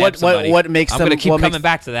gun stab somebody. What makes I'm them? going to keep what coming makes,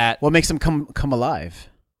 back to that. What makes them come alive?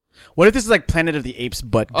 What if this is like Planet of the Apes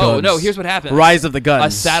but guns? Oh no! Here's what happens: Rise of the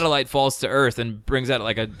Guns. A satellite falls to Earth and brings out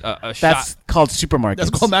like a That's shot. called supermarkets. That's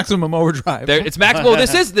called Maximum Overdrive. There, it's Max. Well,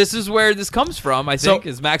 this is where this comes from. I think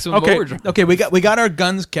is Maximum okay, Overdrive. okay, we got our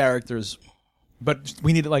guns characters, but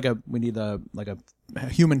we need a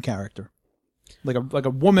human character, like a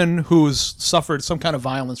woman who's suffered some kind of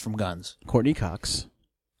violence from guns. Courtney Cox.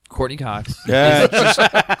 Courtney Cox.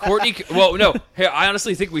 Yeah. Courtney. Well, no. Hey, I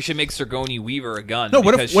honestly think we should make Sigourney Weaver a gun. No,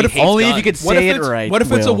 what because if- what she if hates only if guns. you could What say if it it's right? what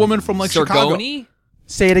if it's a Will. woman from like Chicago? Sirgoni?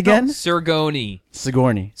 Say it again. Sirgoni.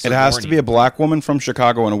 Sigourney. It has to be a black woman from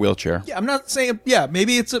Chicago in a wheelchair. Yeah, I'm not saying. Yeah,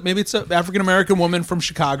 maybe it's a African American woman from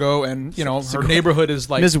Chicago, and you know her neighborhood is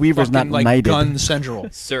like Ms. Weaver's fucking, not like knighted. gun central.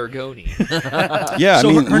 Sirgoni. Yeah, So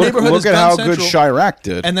I mean, her neighborhood look is at gun how central, good Chirac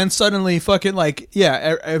did. And then suddenly, fucking like,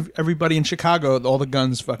 yeah, everybody in Chicago, all the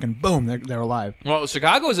guns, fucking boom, they're alive. Well,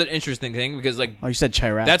 Chicago is an interesting thing because like Oh, you said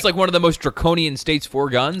Chirac. that's like one of the most draconian states for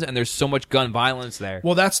guns, and there's so much gun violence there.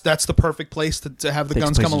 Well, that's the perfect place to have the Takes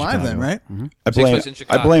guns place come in alive, then, Chicago. right? place in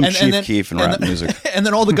Chicago. I blame And- Chief and then- Keef and and rap the- music. And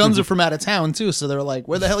then all the guns are from out of town too, so they're like,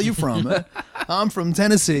 "Where the hell are you from?" I'm from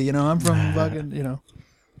Tennessee. You know, I'm from fucking. You know,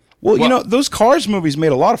 Well, you know, those Cars movies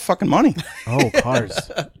made a lot of fucking money. Oh, Cars.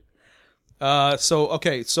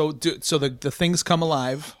 so the things come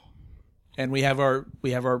alive, and we have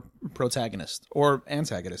our protagonist or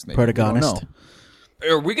antagonist, maybe. Protagonist. We don't know.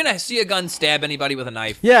 Are we gonna see a gun stab anybody with a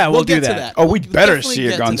knife? Yeah, we'll do get to that. Oh, we'd We'll better definitely see a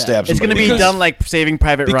get gun to that. stab It's going to be somebody. done like Saving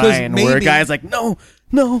Private because Ryan, where a maybe- guy's like, no.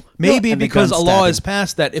 Maybe and the because a gun's law stabbing. is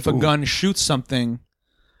passed that if a gun shoots something,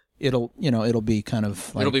 it'll be kind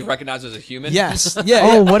of like, It'll be recognized as a human. yes, yeah.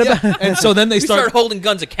 Oh, yeah, what yeah. about- And so then they We start start, holding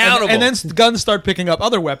guns accountable. and then guns start picking up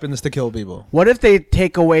other weapons to kill people. What if they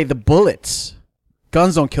take away the bullets?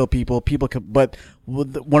 Guns don't kill people. People can, but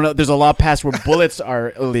there's a law passed where bullets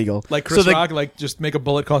are illegal. Like Chris so Rock, like just make a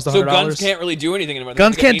bullet cost $100. so guns can't really do anything anymore.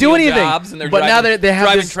 Guns They got can't do menial anything. Jobs and they're But now driving, they have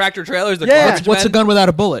driving this- tractor trailers. They're Yeah. garbage What's a men. gun without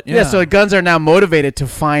a bullet? Yeah, so guns are now motivated to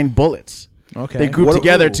find bullets. Okay. They group What-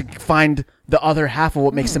 together ooh. to find the other half of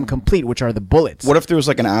what makes them complete, which are the bullets. What if there was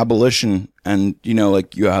like an abolition and, you know,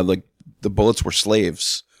 like you had like the bullets were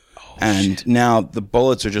slaves and now the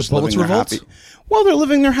bullets are just bullets living their revolt? happy. Well, they're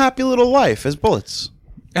living their happy little life as bullets.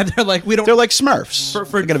 And they're like, we don't. They're like Smurfs.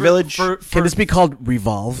 They got a village. Can this be called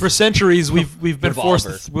Revolve? For centuries, we've been Revolver.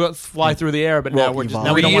 forced to fly through the air, but now we're just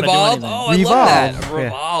now we don't want to do Revolve? anything. Oh, I love that. Revolve. Yeah.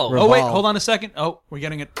 Revolve. Oh wait, Revolve. hold on a second. Oh, we're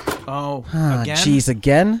getting it. Oh, Ah, again. jeez,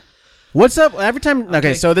 again? What's up? Every time.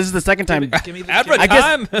 Okay, so this is the second time. Give me the- Advert I guess-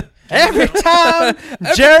 time. Every time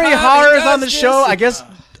Jerry time he Horror is does on the this. show, I guess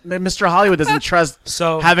Mr. Hollywood doesn't trust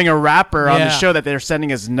So- having a rapper on the Yeah. show that they're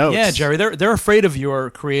sending us notes. Yeah, Jerry, they're afraid of your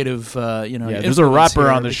creative, Yeah, your there's a influence rapper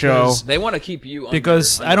here on the show. because- They want to keep you under,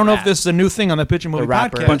 Because under I don't know if wraps. this is a new thing on the Pitch and Movie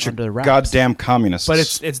rapper. podcast, Bunch of Under the wraps. goddamn communists. but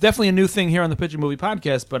it's definitely a new thing here on the Pitch and Movie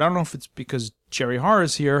podcast. But I don't know if it's because Jerry Horror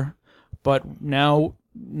is here, but now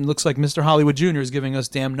looks like Mr. Hollywood Jr. is giving us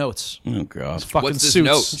damn notes. Oh God. Fucking What's this suits.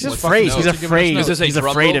 note? He's What's afraid. this He's note? afraid. Is this a He's drum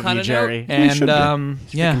afraid roll of you, kinda Jerry. And should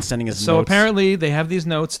be. yeah, sending us so notes. apparently they have these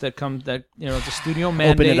notes that come that the studio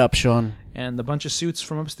mandate. Open it up, Sean. And a bunch of suits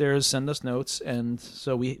from upstairs send us notes, and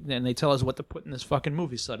so they tell us what to put in this fucking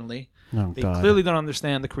movie. Suddenly, Oh, they God. clearly don't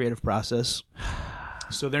understand the creative process.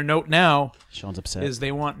 So their note now Sean's upset. is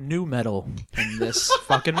they want new metal in this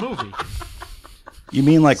fucking movie. You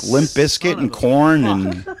mean like Limp Bizkit and Korn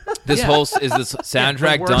and This Yeah. whole is this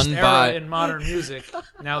soundtrack The worst done era by? in modern music.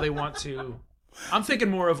 Now they want to. I'm thinking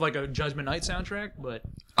more of like a Judgment Night soundtrack, but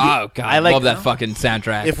Oh god, I like- love that fucking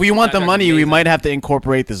soundtrack. If we want the Soundtrack money, is we amazing. might have to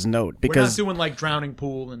incorporate this note we're not because doing like Drowning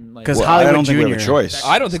Pool and like. 'Cause well, Hollywood I don't think we have a Jr. choice.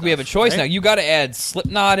 I don't think we have a choice Right? now. You got to add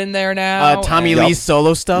Slipknot in there now. Tommy and- Lee's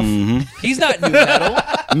solo stuff, He's not new metal.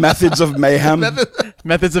 Methods of Mayhem.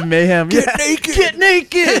 Methods of Mayhem. Get naked. Get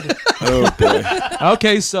naked. Oh boy.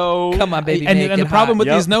 Okay, so Come on, baby, and make the it problem hot.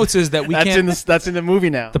 with these notes is that we That's can't. in the that's in the movie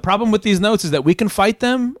now. The problem with these notes is that we can fight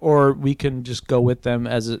them, or we can just go with them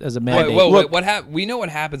as a mandate. Wait, what we know what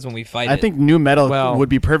happens when we fight I it. think new metal Well- would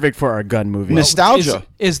be perfect for our gun movie. Nostalgia.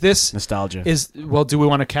 Is this Nostalgia do we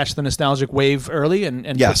want to catch the nostalgic wave early and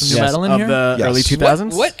Yes. put some new metal in of here? the Yes. early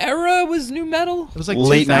 2000s. what era was new metal? It was like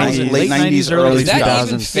Late 2000, 90s. late 90s, early Is that even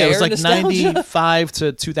 2000s. Yeah, it was fair like nostalgia? 95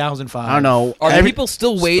 to 2005. I don't know. Are every, people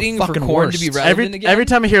still waiting for fucking Korn to be worst. relevant again? every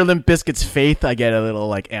time I hear Limp Bizkit's Faith, I get a little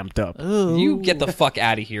like amped up. You get the fuck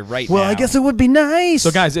out of here right Well, now. I guess it would be nice.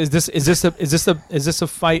 So guys, is this a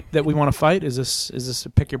fight that we want to fight? Is this a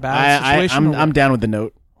pick your battle situation? I'm down with the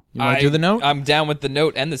note. You want to do the note? I'm down with the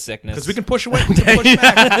note and the sickness. Because we can push away. We can push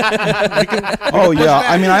back. Oh yeah.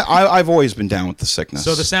 I mean, I've always been down with the sickness.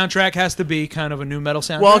 So the soundtrack has to be kind of a new metal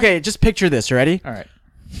soundtrack. Well, okay, just picture this. You ready? All right.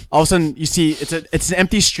 All of a sudden, you see it's an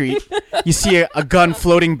empty street. You see a gun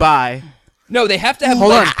floating by. No, they have to have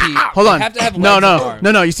Hold on, legs, Pete. hold They on. have to have No, legs and no, arms.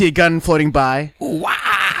 no, no. You see a gun floating by.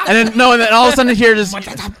 And then all of a sudden here just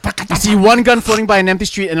you see one gun floating by an empty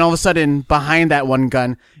street, and all of a sudden behind that one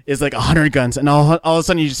gun is like 100 guns, and all of a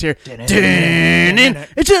sudden you just hear,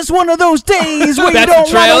 it's just one of those days where you That's the don't want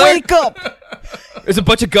to trailer? wake up. There's a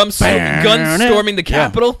bunch of guns storming the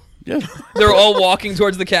Capitol. yeah. They're all walking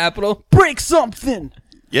towards the Capitol. Break something.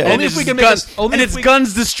 Yeah. Only And if we it's can make guns, us- only and if it's we-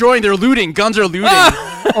 guns destroying. They're looting. Guns are looting.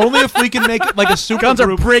 Only if we can make it like a super Guns are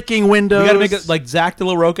group. breaking windows. We got to make it like Zach De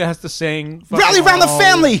La Roca has to sing. Rally fucking- around the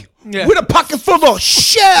family Yeah. with a pocket full of Red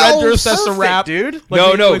shells. Durst has to Perfect, rap, dude. Like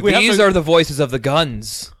no, we- no, like we have these to- are the voices of the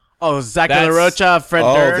guns. Oh, Zach De La That's- Rocha, Fred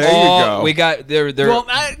Oh, Durst. there you Oh, go. we got they're Well,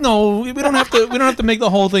 no, we don't have to. We don't have to make the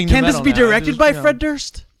whole thing. Can new this metal be now. directed Just, by you know. Fred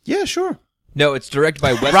Durst? Yeah, sure. no, it's directed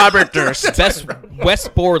by Robert Durst. Wes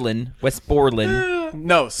Borland. Wes Borland.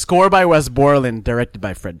 No, score by Wes Borland, directed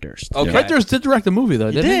by Fred Durst. Okay. Fred Durst did direct a movie though.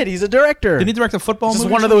 He Didn't did. He's a director. Didn't he direct a football Just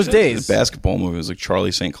movie? one or of those some shit? days. The basketball movie was like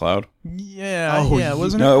Charlie St. Cloud. Yeah, Oh, yeah,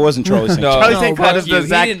 wasn't No, it? it wasn't Charlie St. No. Cloud. Charlie No, St. Cloud fuck is you. the He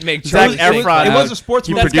Zac didn't make Zac Charlie St. Efron. Cloud. It was a sports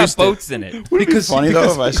He movie. That's got produced it. boats in it. Would it be funny though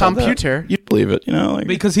if I said Computer. that? You'd believe it, you know? Like,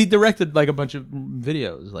 because he directed like a bunch of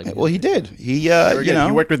videos. Like, well, he did. He, you He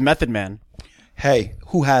know. worked with Method Man. Hey,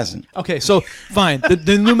 who hasn't? okay, so fine.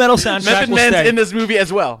 The new metal soundtrack Method will Man's stay. in this movie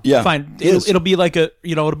as well. Yeah, Fine. he is. It'll be like a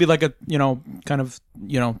kind of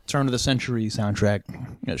turn of the century soundtrack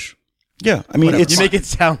ish. Yeah, I mean, it's You make it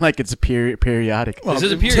sound like it's a periodic. This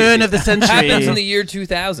is a period. Turn of the century. Happens in the year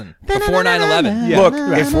 2000, before 9/11. Yeah. Look,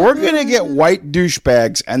 if we're gonna get white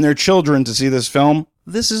douchebags and their children to see this film,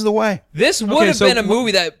 this is the way. This would Okay, have so been a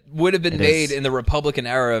movie that would have been made is. in the Republican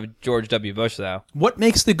era of George W. Bush, though. What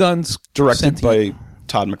makes the guns Directed sentient? by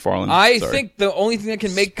Todd McFarlane. I Sorry. think the only thing that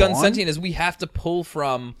can make guns Spawn? sentient is we have to pull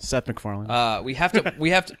from. Seth MacFarlane. We have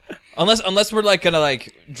to, unless we're like gonna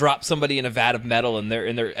like drop somebody in a vat of metal and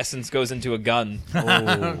their essence goes into a gun,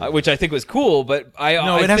 which I think was cool. But No, I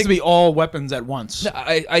it has think, to be all weapons at once.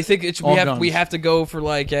 I think it should, All we guns. have to go for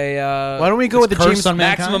like a Why don't we go with the Curse James? on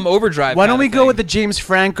Mankind? maximum overdrive. Why don't kinda we go thing. with the James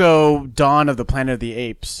Franco Dawn of the Planet of the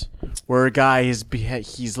Apes, where a guy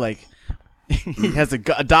he's like he has a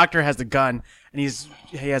doctor has a gun and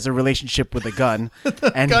he has a relationship with a gun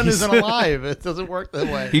and Gun he's- isn't alive. It doesn't work that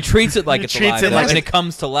way. He treats it like it's treats alive, it like and a- it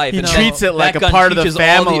comes to life. he and treats then it like that a gun part of the teaches all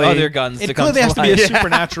family. the other guns It to come clearly to has to be a life.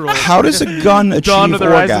 supernatural. How does a gun achieve Dawn of the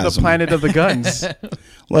Rise of orgasm? the Planet of the Guns.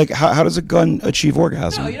 Like, how does a gun achieve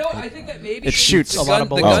orgasm? No, you know, I think that maybe It shoots the a lot gun, of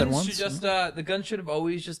the bullets guns at once. should just the gun should have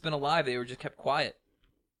always just been alive. They were just kept quiet.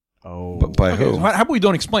 Oh, But by who? How about we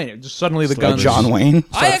don't explain it? Just suddenly the By gun. John Wayne?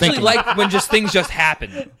 I actually thinking. like when just things just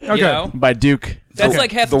happen. Okay. You know? by Duke. That's The-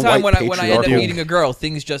 like half the the time white when I end up patriarchal- meeting a girl,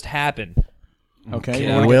 things just happen. Okay, Okay. you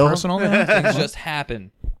want to Will? get personal now? Things just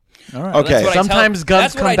happen. All right. Okay. That's what I Sometimes tell, guns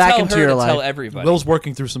that's what come I back tell into her your to life. Tell everybody. Will's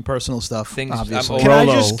working through some personal stuff. Things- obviously. I'm Can I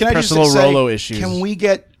Rolo. just Personal say, Rolo issues. Can we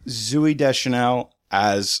get Zooey Deschanel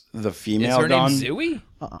as the Is female her name gun? Zooey?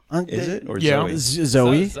 Is it or Yeah. Zoe?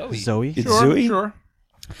 Zoe? Zoe. Zoe? It's Sure, Zooey. sure.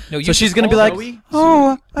 No, you So she's should gonna be call like, Zoe.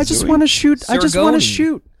 "Oh, I just Zoe. want to shoot. I just want to Sargoni.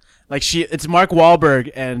 shoot." Like it's Mark Wahlberg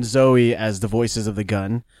and Zoe as the voices of the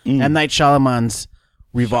gun. M. Night Shyamalan's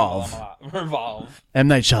Revolve. Revolve. M.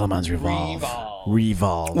 Night Shyamalan's Revolve.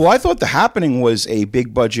 Revolve. Well, I thought The Happening was a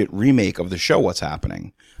big budget remake of the show What's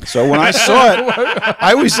Happening. So when I saw it,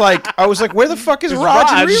 I was like, where the fuck is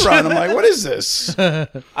Raj and Raj. Rerun? I'm like, what is this?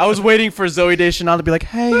 I was waiting for Zoe Deschanel to be like,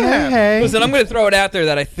 hey. Listen, I'm going to throw it out there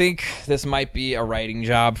that I think this might be a writing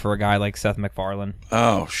job for a guy like Seth MacFarlane.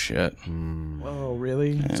 Oh shit! Oh,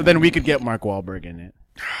 really? So then we could get Mark Wahlberg in it.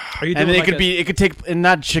 Are you And doing it could take, and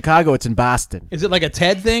not Chicago, it's in Boston. Is it like a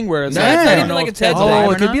TED thing where it's No, like, it's I not don't even know like if a TED Ted's thing. alive Oh,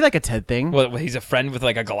 or it could not? be like a TED thing. Well, he's a friend with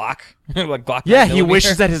like a Glock. like Glock. Yeah, he 9mm.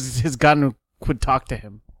 wishes that his gun would talk to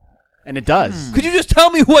him. And it does. Could you just tell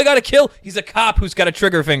me who I got to kill? He's a cop who's got a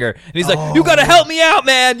trigger finger. And he's like, you got to help me out,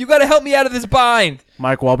 man. You got to help me out of this bind.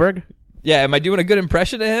 Mark Wahlberg? Yeah, am I doing a good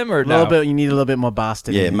impression of him or A no? little bit. You need a little bit more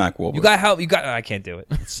Boston. Yeah, in it. Mac Wahlberg. You got to help. I can't do it.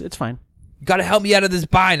 It's fine. You got to help me out of this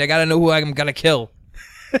bind. I got to know who I'm going to kill.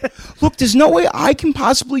 Look, there's no way I can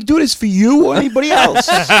possibly do this for you or anybody else.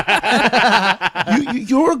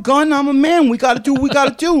 You're a gun. I'm a man. We got to do what we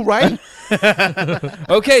got to do, right?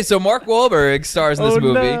 Okay, so Mark Wahlberg stars in this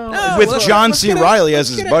movie. No, With let's- John let's C. get a- Reilly as let's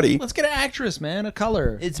his get a- buddy. Let's get an actress, man, a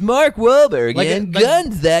color. It's Mark Wahlberg Like- and like-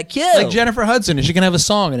 guns that kill. Like Jennifer Hudson, and she can have a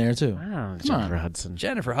song in there too. Oh, Jennifer Hudson.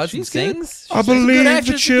 Jennifer Hudson She's good. sings. I a good believe the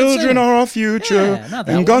actress, she can children sing. are our future, Yeah, not that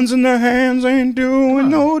and one. guns in their hands ain't doing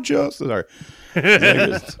no justice. Sorry.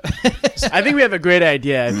 I think we have a great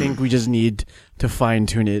idea. I think we just need to fine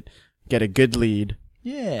tune it, get a good lead,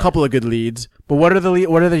 Yeah, couple of good leads. But what are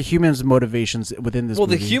the humans' motivations within this Well,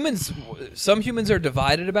 movie? the humans, some humans are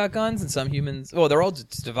divided about guns, and some humans, they're all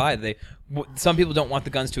just divided. Some people don't want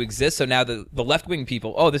the guns to exist, so now the left-wing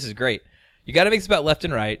people, this is great. You got to mix about left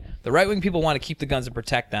and right. The right-wing people want to keep the guns and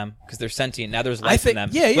protect them because they're sentient. Now there's life in them.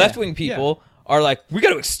 yeah, yeah, Left-wing people are like, we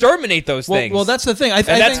got to exterminate those things. Well, that's the thing. And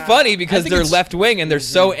that's funny because I think they're it's- left wing and they're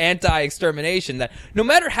so anti-extermination that no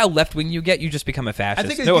matter how left wing you get, you just become a fascist.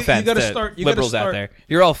 think No you offense gotta to start- you gotta liberals out start- there.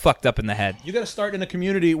 You're all fucked up in the head. You got to start in a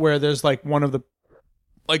community where there's like one of the,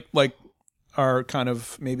 like our kind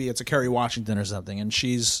of, maybe it's a Kerry Washington or something, and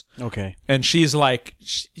she's okay. like,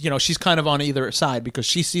 she's kind of on either side because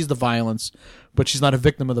she sees the violence, but she's not a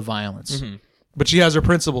victim of the violence. Mm-hmm. But she has her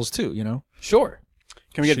principles too, Sure.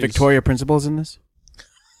 Can we get Jeez. Victoria principals in this?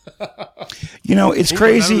 It's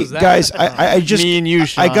crazy, remembers that? guys. I just Me and you,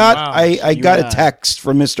 Sean. I got Wow. I You got and a I. text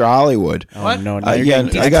from Mr. Hollywood. Oh no, no, Yeah, you're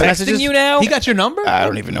getting I got- text Texting messages? you now? He got your number? I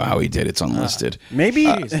don't even know how he did. It's unlisted. Maybe.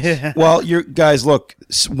 Well, you guys, look,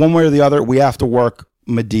 one way or the other, we have to work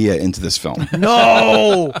Medea into this film.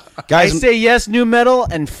 No, I Guys, say yes, new metal,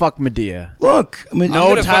 and fuck Medea. look, No, I'm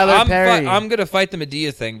gonna Tyler I'm Perry. I'm gonna fight the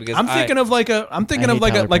Medea thing because I'm thinking of like a, I hate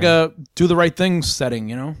Tyler like a do the right thing setting,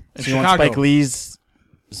 in So you want Chicago. Spike Lee's?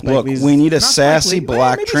 Spike look, Lee's- we need a Not Spike sassy Lee.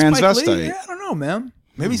 black Maybe Spike Lee. transvestite. Yeah, I don't know, man.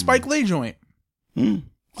 Maybe Spike Lee joint. I'd You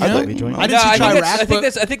like- know? joint. I No, didn't see I think, Chirac,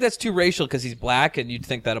 that's, but I think that's too racial because he's black, and you'd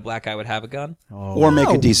think that a black guy would have a gun. or make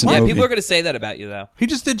a No. decent Yeah, movie. people are gonna say that about you though. he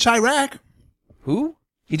just did Chirac. Who?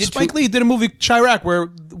 He did Spike two- Lee did a movie Chirac where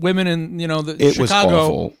women in the It was Chicago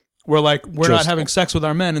awful. were like, we're not Just- having sex with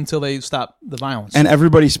our men until they stop the violence. And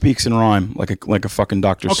everybody speaks in rhyme, like a fucking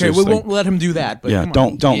Dr. okay, Seuss we thing. went let him do that. But Yeah,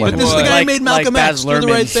 come on. don't let But him. this is do the that. guy who Like- made Malcolm like X. Baz Do the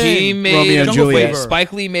right Luhrmann. thing. He made Romeo and Jungle Juliet. Fever.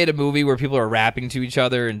 Spike Lee made a movie where people are rapping to each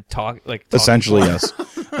other and talk. Essentially, yes.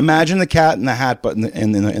 Imagine the Cat in the Hat, but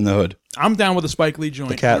in the hood. I'm down with a Spike Lee joint.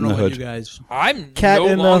 The Cat I don't in know the about Hood. You guys. I'm Cat no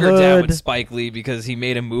in the longer down Hood. with Spike Lee because he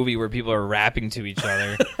made a movie where people are rapping to each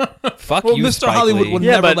other. Fuck Well, you, Mr. Spike Hollywood Lee. would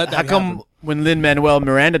Yeah, never but let that how come happen. when Lin-Manuel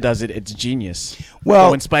Miranda does it, it's genius? Well,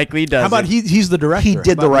 But when Spike Lee does How about it, he's the director? he did How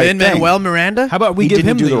the about- right thing. Lin-Manuel Miranda? How about we He give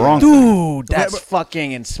didn't him do the wrong Dude, that's But-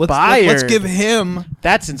 fucking Let's, inspired. let's give him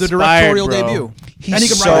That's the inspired, directorial bro. debut. He's and he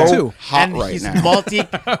can so write it too. hot And right he's now.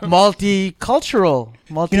 multicultural,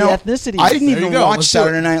 multi You know, ethnicity. I didn't There you even go. watch Let's do it.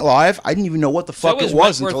 Saturday Night Live. I didn't even know what the So fuck is it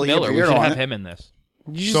was Wentworth until he Miller. We appeared should on have it. him in this.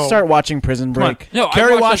 You should So- start watching Prison Come on. Break. No,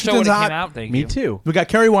 Kerry I watched the show when Washington's it hot. came out. Thank Me you. too. We got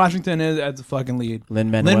Kerry Washington as the fucking lead.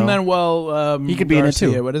 Lin-Manuel. Lin-Manuel He could be in it too.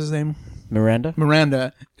 Garcia, what is his name? Miranda?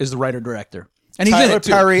 Miranda is the writer-director. And he's in Tyler it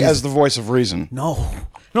too. Perry as the voice of reason. No.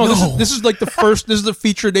 No, this is like the first. This is the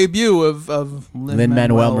feature debut of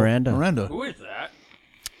Lin-Manuel Miranda. Who is that?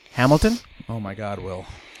 Hamilton? Oh my God, Will.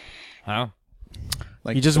 Oh.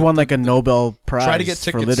 Like He just won like a Nobel Prize try to get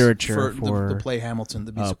tickets for literature for the play Hamilton,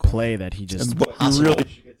 the a musical. play that he just. You really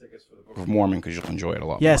should get tickets Book of Mormon because you'll enjoy it a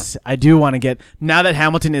lot Yes, I do want to get now that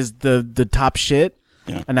Hamilton is the top shit,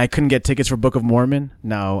 Yeah. and I couldn't get tickets for Book of Mormon.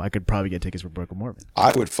 Now I could probably get tickets for Book of Mormon. more.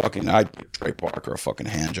 I'd give Trey Parker a fucking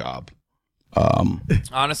hand job.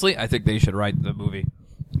 Honestly, I think they should write the movie.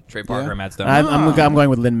 Trey Parker and Matt Stone. I'm going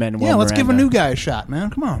with Lin-Manuel. Yeah, let's give a Miranda. new guy a shot, man.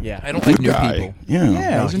 Come on. Yeah, I don't like new guy. people. Yeah.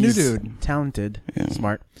 Yeah, No, he's a new dude. talented,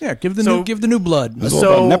 smart. Yeah, give the So- new blood. It's all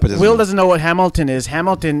So about nepotism. Will doesn't know what Hamilton is.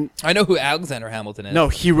 Hamilton, I know who Alexander Hamilton is. no,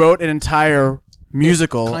 he wrote an entire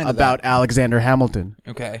musical kind of about Alexander Hamilton,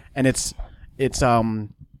 Okay. and it's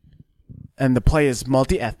and the play is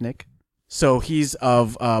multi-ethnic. So he's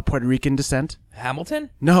of Puerto Rican descent. Hamilton?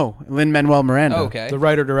 No, Lin-Manuel Miranda. Oh, okay. The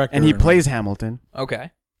writer director, And he plays Hamilton,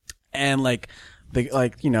 Okay. and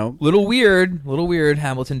Little weird.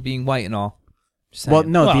 Hamilton being white and all. Just well,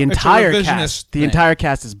 saying. no, Well, the it's a entire revisionist cast. The thing. entire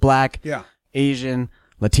cast is black, Yeah. Asian,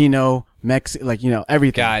 Latino,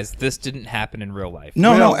 everything. Guys, this didn't happen in real life.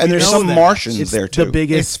 No, we and there's know some that. Martians It's there too. the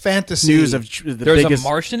biggest It's fantasy. news of the There's biggest. a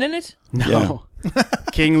Martian in it? No,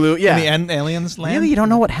 King Louis. Yeah, in the aliens land. really, you don't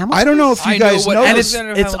know what Hamilton? I don't know if you I know guys what know And this. it's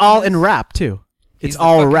Alexander all Hamilton in is? rap too. It's He's the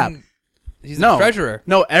all fucking- rap. He's No, the treasurer.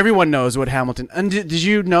 No, everyone knows what Hamilton. And did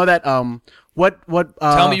you know that? What?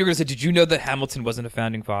 Tell me you're going to say, did you know that Hamilton wasn't a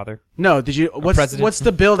founding father? No, did you? president. What's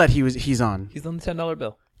the bill that he's on? He's on the $10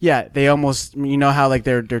 bill. Yeah, they almost. You know how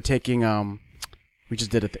they're taking we just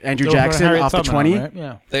did it. Andrew Go for Jackson Harriet off the Tubman, 20. right?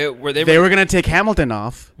 Yeah. They They were gonna take Hamilton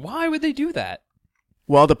off. Why would they do that?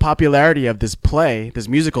 Well, the popularity of this play, this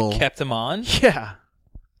musical. Kept him on? Yeah,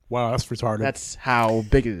 Wow, that's retarded. that's how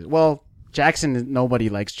big it is. Well, Jackson. Nobody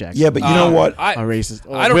likes Jackson. Yeah, but you know what? I a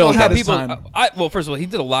racist. I don't Will know how had his people. time. Well, first of all, he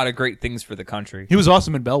did a lot of great things for the country. he was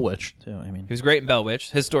awesome in Bell Witch too. I mean, He was great in Bell Witch.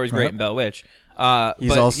 His story's great in Bell Witch. He's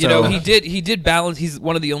but also- you know he did balance. He's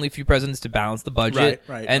one of the only few presidents to balance the budget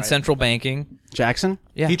Right, and right. central banking. Jackson.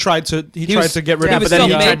 Yeah. he tried to was- get rid yeah, of But but then he still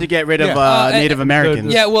made- tried to get rid of Yeah. Native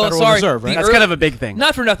Americans. Yeah, well, Federal sorry. Reserve, right? the That's early- kind of a big thing.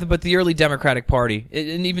 Not for nothing, but the early Democratic Party,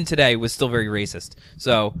 and even today, was still very racist.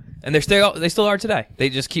 So, and they still are today. They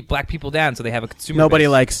just keep black people down, so they have a consumer. Nobody base.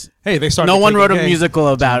 likes. Hey, they started. No one taking wrote a gay- musical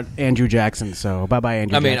about Andrew Jackson. So bye bye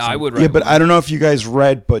Andrew. I mean, Jackson. I would. Yeah, but I don't know if you guys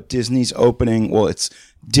read, but Disney's opening. Well, it's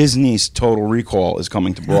Disney's Total Recall is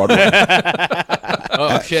coming to Broadway,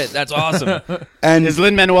 Oh shit, that's awesome. and Is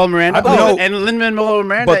Lin-Manuel Miranda? No. And Lin-Manuel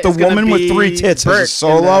Miranda. But the is gonna woman with be 3 tits as a Bert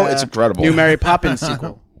solo, in the it's incredible. New Mary Poppins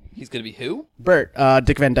sequel. He's gonna be who?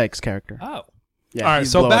 Dick Van Dyke's character. Oh, Yeah, All right,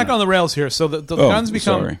 he's so blowing back up. on the rails here. So the Oh, guns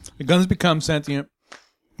become sorry. sentient.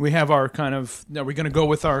 We have our kind of. Are we going to go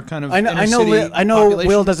with our kind of? I know. inner-city I know. population?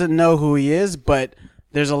 Will doesn't know who he is, but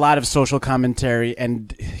there's a lot of social commentary,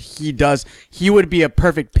 and he does. He would be a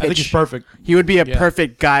perfect pitch. I think he's perfect. He would be a Yeah.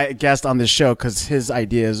 perfect guest on this show because his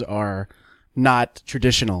ideas are not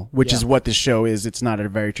traditional, which Yeah. is what this show is. It's not a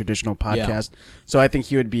very traditional podcast. So I think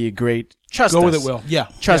he would be a great. Trust Go us. with it, Will. Yeah,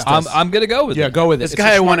 Trust yeah. us. I'm gonna go with Yeah, it. go with it. This It's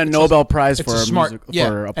guy a won smart- a it's Nobel Prize It's for a smart, music, yeah,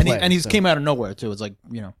 for a and play. he so. came out of nowhere too. It's like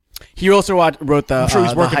He also wrote the. I'm sure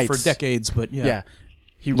he's the working Heights. for decades, but yeah. Yeah.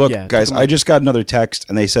 He, look, yeah, guys, I just got another text,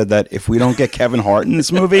 and they said that if we don't get Kevin Hart in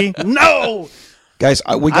this movie, no. guys,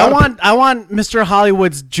 we got. I want Mr.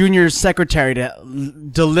 Hollywood's junior secretary to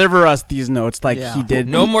deliver us these notes like Yeah. he did.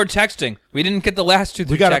 No more texting. We didn't get the last two.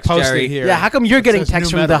 We got to texts, post Jerry. it here. Yeah, how come you're It getting says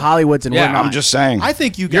texts new from the metal. Hollywoods and Yeah, we're not? I'm just saying. I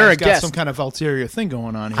think you You're guys a got guest. some kind of ulterior thing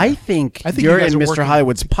going on here. I think you you're guys in are Mr. working-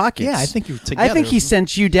 Hollywood's pockets. Yeah, I think you're I together. think he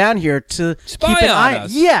sent you down here to Spy keep an on eye.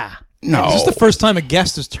 us. Yeah. no, Is this the first time a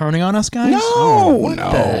guest is turning on us, guys? no, the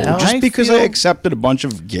hell? just I because feel- I accepted a bunch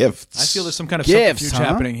of gifts. I feel there's some kind of Gifts, subterfuge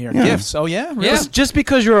huh? happening here. Yeah. Gifts. Oh yeah. Really? Yeah. Just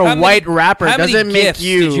because you're a How many- white rapper how many doesn't make gifts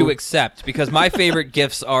you. did you accept? Because my favorite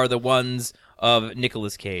gifts are the ones of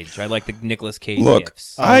Nicolas Cage. I like the Nicolas Cage Look,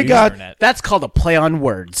 gifts. I on the got- internet. That's called a play on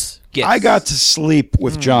words. Gifts. I got to sleep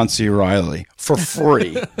with John C. Riley for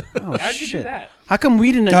free. Oh How'd you do shit! that? How come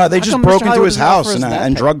we didn't? They how just come broke Mr. into Hollywood his doesn't offer house us and, that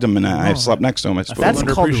and pay? drugged him, and I slept next to him. I suppose. That's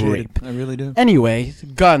called Underappreciated. rape. I really do. Anyway,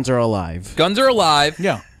 guns are alive. Guns are alive.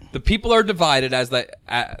 Yeah. The people are divided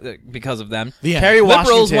because of them. The end. Kerry Liberals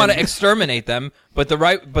Washington. want to exterminate them, but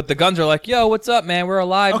the guns are like, "Yo, what's up, man? We're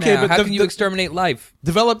alive Okay, now. but How the- can you the- exterminate life?"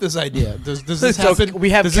 Develop this idea. Does this So happen? we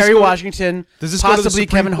have does this Kerry go to- Washington, does this go to the possibly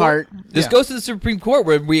Supreme Kevin Court? Hart. This Yeah. goes to the Supreme Court,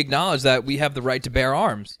 where we acknowledge that we have the right to bear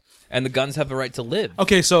arms, and the guns have the right to live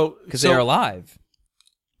Okay, so because they are alive,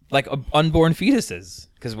 like unborn fetuses.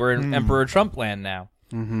 Because we're Hmm. in Emperor Trump land now.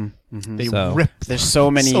 they So- rip. There's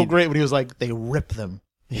so many. So great when he was like, they rip them.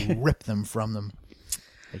 They rip them from them.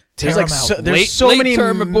 They tear There's like them out. so, there's so many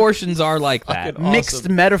late-term abortions are like that. Fucking mixed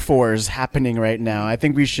awesome. metaphors happening right now. I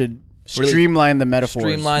think we should Really streamline the metaphors.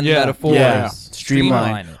 Streamline Yeah. the metaphors. Yeah. Streamline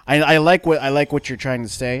streamline. it. I like what you're trying to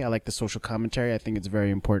say. I like the social commentary. I think it's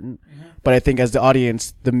very important. But I think as the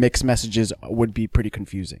audience, the mixed messages would be pretty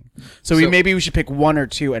confusing. So maybe we should pick one or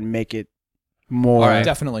two and make it more. All right.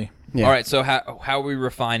 Definitely. Yeah. All right, so how are we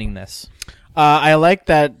refining this? I like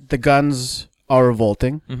that the guns are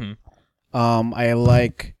revolting. Mm-hmm. I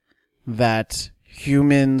like that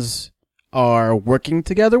humans are working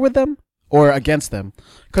together with them or against them.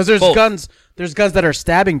 Because there's Both. guns that are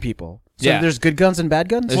stabbing people. So Yeah. there's good guns and bad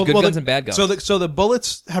guns? There's good guns and bad guns. So the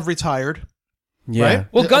bullets have retired. Yeah. Right?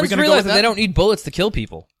 Well, Are we guns gonna go realize with that they that? don't need bullets to kill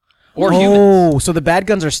people or humans. So the bad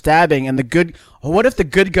guns are stabbing and the good... What if the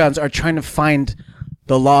good guns are trying to find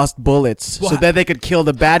the lost bullets so that they could kill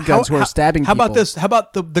the bad guns who are stabbing How people? about this? How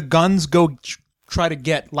about the guns go try to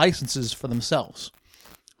get licenses for themselves?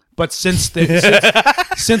 But since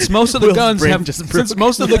most of the Will's guns brain have just since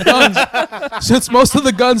most of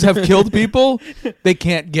the guns have killed people, they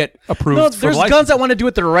can't get approved. No, for there's license. guns that want to do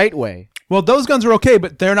it the right way. Well, those guns are okay,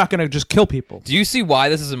 but they're not going to just kill people. Do you see why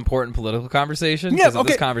this is an important political conversation? Yeah, 'Cause of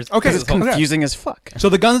this okay, conversation. okay, It's confusing as fuck. So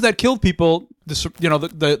the guns that killed people, the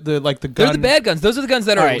gun, They're the bad guns. Those are the guns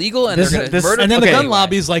that are All right, illegal and this- they're going to this- murder. and then the Okay, gun anyway.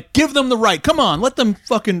 lobby is like, give them the right. Come on, let them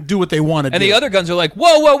fucking do what they want to do. And the other guns are like,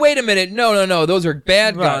 whoa, wait a minute. No. Those are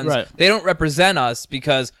bad Right, guns. right. They don't represent us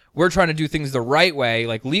because we're trying to do things the right way,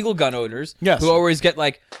 like legal gun owners Yes. who always get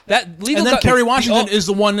like that legal and then gun. Kerry Washington is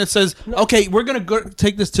the one that says, okay, we're going to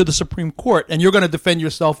take this to the Supreme Court, and you're going to defend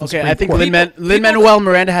yourself in Okay, Supreme I think Court. Lin-Manuel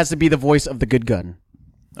Miranda has to be the voice of the good gun.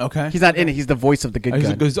 Okay. He's not in it. He's the voice of the good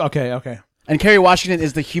gun. Okay. And Kerry Washington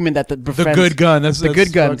is the human that The befriends good gun. That's the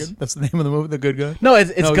good guns. That's the name of the movie. The good gun. No,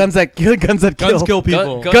 it's No, guns that kill. Guns that kill. Guns kill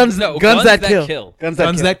people. Guns that kill. Guns that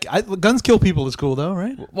Guns kill. guns kill people is cool though,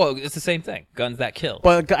 right? Well, it's the same thing. Guns that kill.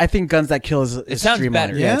 But I think guns that kill is sounds streamlined.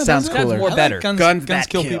 better. Yeah, it sounds does it? cooler. more I like better. Guns that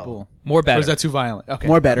kill kill. people. More better. Or is that too violent? Okay.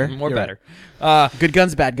 More better. More You're better. Good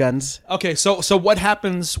guns, bad guns. Okay. So what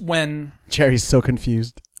happens when Jerry's so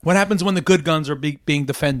confused. the good guns are being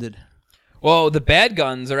defended? Well, the bad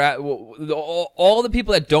guns are at all the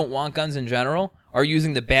people that don't want guns in general are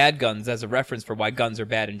using the bad guns as a reference for why guns are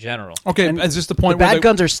bad in general. Okay. Is this the The point where bad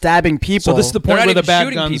guns are stabbing people. So this is the They're point not where the even bad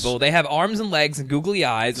shooting guns. people. They have arms and legs and googly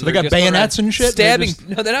eyes. So they got bayonets and shit? They're Stabbing. just-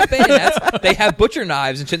 No, they're not bayonets. They have butcher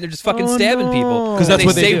knives and shit. And they're just fucking stabbing people 'Cause that's And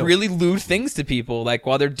what they say do. really lewd things to people, like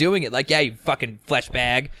while they're doing it. Like, yeah, you fucking flesh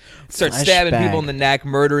bag. Start Flesh stabbing bag. people in the neck,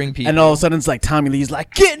 murdering people. and all of a sudden it's like Tommy Lee's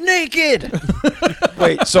like, get naked.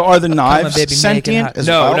 Wait, so are the knives baby, make it sentient hot. as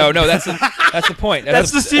No, well? no. That's the point.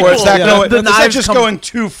 That's the Or sequel. is that, Yeah. going, The is that knives just come- going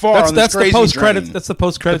too far on That's this crazy the post credits. train? That's the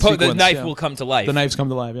post credit sequence. The knife yeah. will come to life. The knives come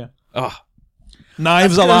to life. Yeah. Ugh.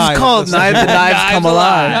 Knives It's alive. called That's- Knives. The Knives Come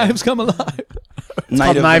Alive. Knives come alive. It's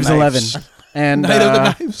called Knives 11. And Night of the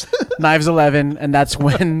Knives. Knives 11, and that's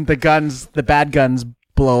when the bad guns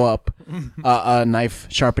blow up a knife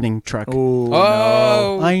sharpening truck.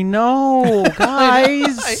 Oh, I know,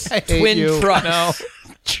 guys. twin trucks. No.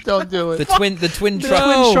 Don't do it. The twin The truck.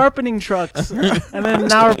 twin sharpening trucks. And then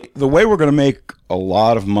now The way we're going to make a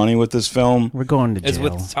lot of money with this film, we're going to Is jail.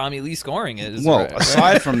 with Tommy Lee scoring it. is well, right.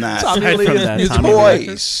 aside from that, Aside from that, Lee- Tommy Lee.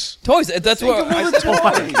 toys. Toys. That's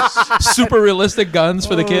what. Super realistic guns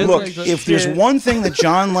for the kids. Look, Like, if there's one thing that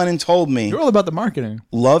John Lennon told me, you're all about the marketing.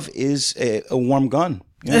 love is a warm gun.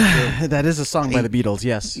 You know, That is a song by the Beatles,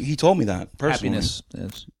 yes. he told me that personally. Happiness.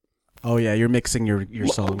 Yes. Oh, yeah, you're mixing your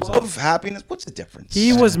songs. Love, happiness. What's the difference?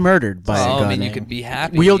 He was murdered by a Oh, gun. I mean, you could be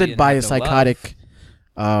happy. wielded and by a have no love. psychotic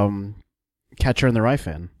Catcher in the Rye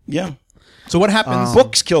fan. Yeah. So what happens?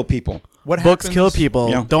 Books kill people. What Books happens, kill people.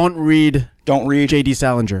 Yeah. Don't read Don't read. J.D.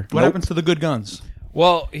 Salinger. What happens to the good guns?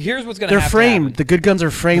 Well, here's what's going to They're happen. framed. The good guns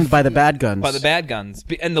are framed by the bad guns. By the bad guns.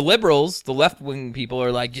 And the liberals, the left wing people,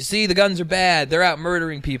 are like, you see, the guns are bad. They're out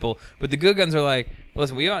murdering people. But the good guns are like,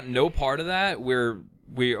 listen, we want no part of that.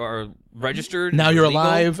 We are registered. Now you're legal,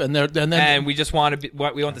 alive, and we just want to be.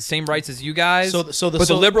 We want the same rights as you guys. So the but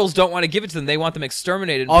the liberals don't want to give it to them. They want them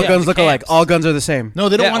exterminated. and All put guns in look camps. alike. All guns are the same. no,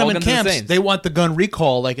 they don't Yeah, want all them in guns are the camps. same. They want the gun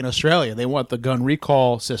recall, like in Australia. They want the gun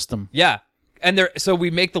recall system. Yeah, and so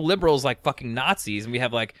we make the liberals like fucking Nazis, and we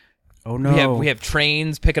have like Oh no. we have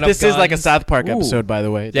trains picking up. This is like a guns. South Park Ooh. episode, by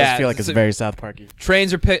the way. It Yeah, does feel like it's so- very South Parky.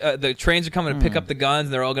 Trains are the trains are coming to pick up the guns,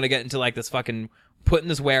 and they're all gonna get into like this fucking put in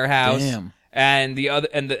this warehouse. Damn. And the other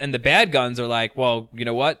and the bad guns are like, well, you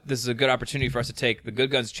know what? This is a good opportunity for us to take the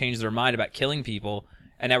good guns, change their mind about killing people,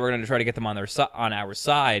 and now we're going to try to get them on on our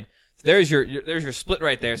side. There's your split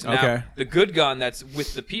right there. So now Okay. the good gun that's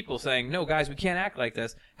with the people saying, no, guys, we can't act like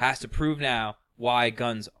this, has to prove now why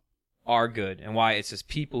guns are good and why it's just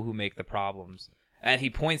people who make the problems. And he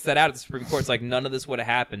points that out at the Supreme Court. It's like none of this would have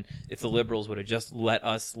happened if the liberals would have just let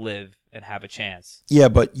us live and have a chance. Yeah,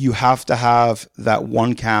 but you have to have that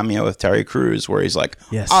one cameo with Terry Crews where he's like,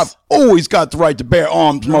 Yes. I've always got the right to bear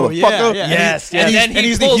arms, motherfucker. Yes, And, yes.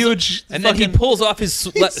 he's the huge. And then he pulls off his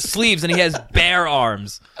sleeves and he has bare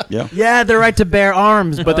arms. Yeah. Yeah, they're right to bear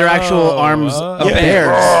arms, but they're actual arms of Yeah.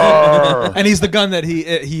 bears. and he's the gun that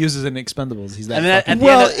he uses in Expendables. He's that. And then fucking, at the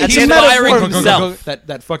Well, end of, at he's the end firing of, himself.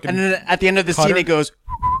 that fucking. and then at the end of the scene, Cutter? it goes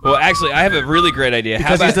Well, actually, I have a really great idea.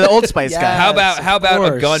 because he's the Old Spice guy. How about a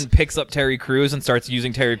course. gun picks up Terry Crews and starts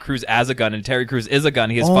using Terry Crews as a gun, and Terry Crews is a gun.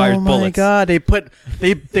 He has fired Oh my bullets, god! They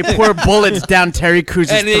pour bullets down Terry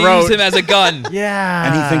Crews' and they throat. use him as a gun. Yeah,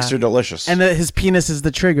 And he thinks they're delicious. and his penis is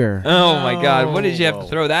the trigger. Oh my god! What did you have to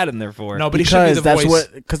throw that in there for? no, but he should be the voice.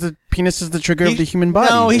 because the penis is the trigger of the human body.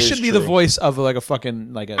 No, he It should is be the true. voice of like a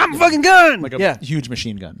fucking like a. I'm a fucking gun. like a yeah, huge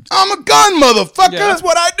machine gun. I'm a gun, motherfucker. Yeah. That's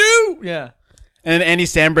what I do. Yeah. and Andy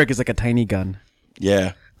Samberg is like a tiny gun.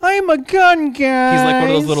 Yeah. I'm a gun guy. He's like one of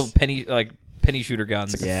those little penny shooter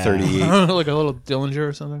guns. Yeah. 38. like a little Dillinger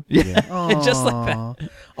or something. Just like that.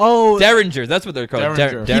 Oh, Derringers, that's what they're called.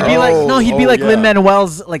 Derringer. he'd be like Oh, he'd be like yeah.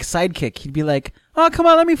 Lin-Manuel's like sidekick. He'd be like, "Oh, come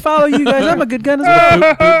on, let me follow you guys. I'm a good gun as well."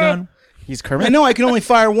 Boot gun. He's I Kermit. know I can only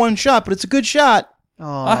fire one shot, but it's a good shot.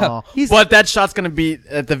 Oh, but that shot's gonna be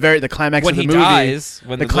at the climax when of the he movie. dies.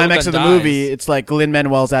 When the the climax of little the gun movie, dies. it's like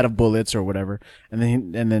Lin-Manuel's out of bullets or whatever, and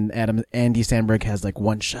then Andy Samberg has like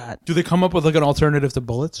one shot. Do they come up with like an alternative to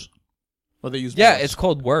bullets? Or they use Yeah, bullets? it's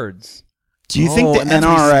called words. Do you think Oh, the and that's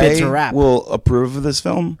when he spits a rap. NRA will approve of this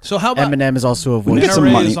film? So how about Eminem is also a We voice. get some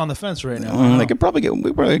NRA money. is on the fence right now. They could probably get.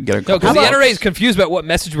 We probably get a No, couple. because the about- NRA is confused about what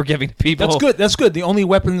message we're giving to people. That's good. That's good. The only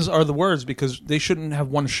weapons are the words because they shouldn't have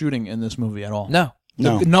one shooting in this movie at all. No,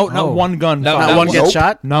 No. Not one gun. No, fired. Not one gets Nope.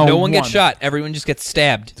 shot. no one gets shot. Everyone just gets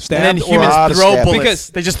stabbed. And Stabbed then or humans robbed, throw stabbed. bullets. Because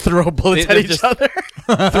they just throw bullets they're at each just- other.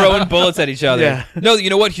 Throwing bullets at each other. Yeah. No, you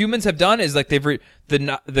know what humans have done is like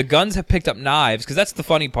the guns have picked up knives because that's the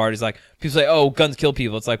funny part is like people say, "Oh, guns kill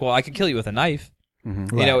people." It's like, well, I can kill you with a knife.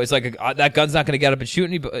 You know, it's like that gun's not going to get up and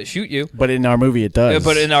shoot you. But in our movie, it does.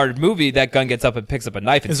 But in our movie, that gun gets up and picks up a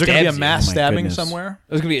knife and Is there going to be a stabs mass Oh my stabbing goodness. somewhere?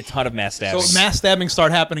 There's going to be a ton of mass stabbing. So mass stabbings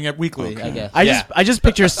start happening weekly, I guess. I just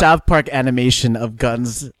picture South Park animation of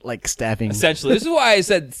guns like stabbing. Essentially, this is why I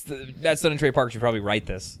said that Son and Trey Parker should probably write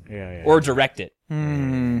this or direct it.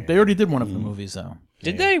 They already did one of the movies though.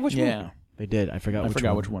 Did they? Which Yeah. one? They did. I forgot.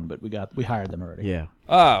 Which one, but we hired them already. Yeah.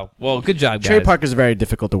 Oh, well, good job, guys. Trey Parker's very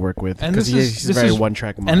difficult to work with And because this is- he's this very is-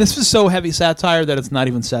 one-track mind. And this is so heavy satire that it's not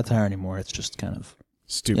even satire anymore. It's just kind of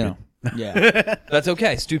stupid. yeah. That's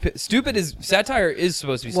okay. Stupid is satire is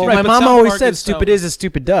supposed to be Well, stupid. Right, my but mom South always Park said is stupid so- is as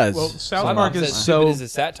stupid does. Well, South My Park mom is says so stupid is a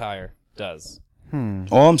satire does.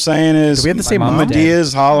 All I'm saying is, Do we have the same Mama mom?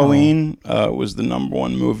 Dia's Halloween was the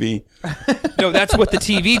 #1 movie. No, that's what the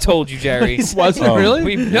TV told you, Jerry. was it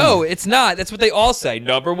really No, it's not. That's what they all say.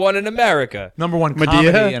 #1 in America. number one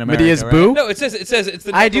Medea, comedy in America? Medea's right? Boo. No, it says it's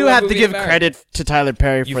the. I do #1 have to movie give in America. credit to Tyler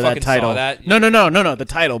Perry You for that fucking saw title. that? No, the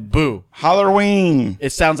title Boo. Halloween. It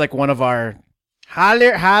sounds like one of our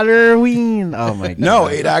Halloween. Oh my god. No,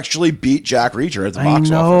 it actually beat Jack Reacher at the I box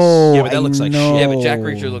know. office. Yeah, but that looks like shit. Yeah, but Jack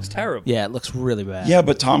Reacher looks terrible. Yeah, it looks really bad. Yeah,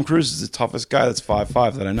 but Tom Cruise is the toughest guy. That's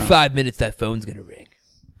 5'5" that I know. 5 minutes, that phone's gonna ring,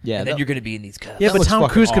 yeah. and then that- you're gonna be in these cuffs. Yeah, That but looks Tom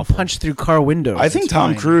fucking Cruise awful. could punch through car windows. I think It's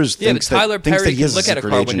Tom fine. Cruise Yeah, but thinks Tyler that, thinks Perry that he can is look a at a secret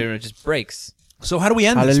car agent. window and it just breaks. So how do we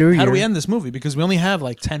end this? Hallelujah. How do we end this movie? Because we only have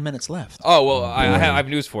like 10 minutes left. Oh well, I have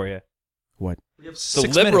news for you. What? The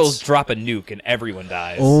 6 liberals minutes. drop a nuke and everyone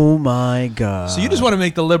dies. Oh my god. So you just want to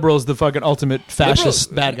make the liberals the fucking ultimate fascist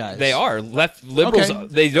Liberals- bad guys? They are left liberals. Okay.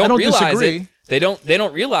 They I don't, don't realize disagree. it. They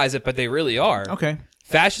don't realize it, but they really are. Okay.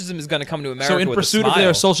 Fascism is going to come to America. So in with pursuit a of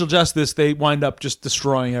their smile. social justice, they wind up just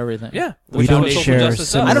destroying everything. Yeah, we which is don't what social share justice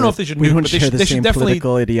similar, does. I don't know if they should we nuke, don't but they share should- the they should same definitely-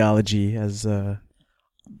 political ideology as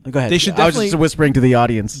go ahead. They should I was just definitely- whispering to the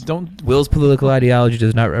audience. Don't. Will's political ideology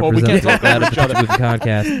does not Well, we can't talk over each other.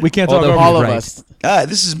 podcast. We can't talk Although over All he's of right. us. Hi,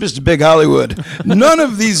 this is Mr. Big Hollywood. None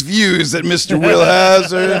of these views that Mr. Will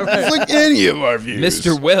has are like any of our views.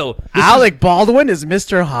 Mr. Will. Alec Baldwin is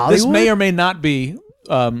Mr. Hollywood. This may or may not be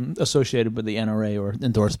associated with the NRA or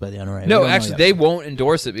endorsed by the NRA. We No, don't know actually, yet. they won't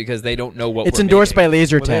endorse it because they don't know what It's we're endorsed by making.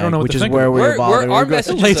 Laser Well, they don't Tag, know what which to is think where of it. we're We're bothered. our We go-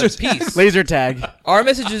 messages Laser of peace. Laser Tag. Our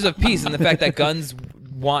messages of peace and the fact that guns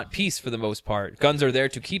want peace for the most part. Guns are there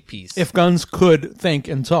to keep peace. If guns could think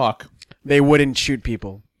and talk, They wouldn't shoot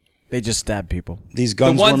people. They just stab people. These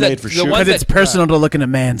guns The ones were that- made for the shooting. ones Because it's that- personal to look in a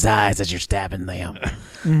man's eyes as you're stabbing them.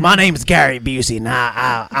 My name's Gary Busey, and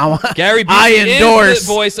I Gary Busey I is endorse the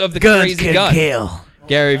voice of the guns crazy can gun. kill.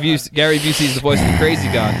 Gary Busey is the voice of the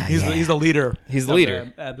Crazy Gun. He's the leader. He's the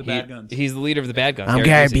leader. The bad guns. He's the leader of the bad guns. I'm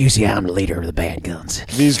Gary Busey. I'm the leader of the bad guns.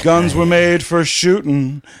 These guns were made for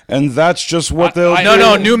shooting, and that's just what they'll do.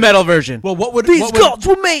 No, new metal version. Well, what would guns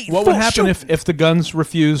were made. What would happen if the guns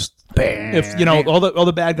refused? If all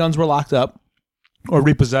the bad guns were locked up, or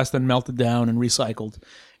repossessed and melted down and recycled,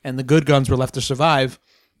 and the good guns were left to survive,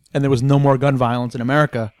 and there was no more gun violence in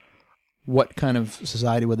America, what kind of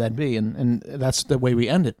society would that be? And that's the way we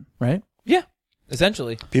end it, right? Yeah,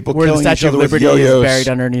 essentially. People Where the killing each Statue of other with Liberty is yo-yos. buried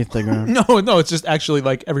underneath the ground. No, it's just actually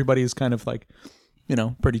like everybody's kind of like,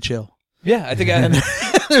 pretty chill. Yeah, I think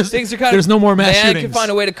things are kind of. There's no more mass man shootings. can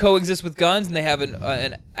find a way to coexist with guns, and they have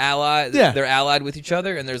an ally. Yeah. They're allied with each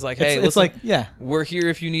other, and there's like, hey, It's listen, like, yeah. we're here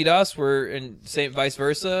if you need us. We're and same vice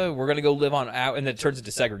versa. We're gonna go live on out, and it turns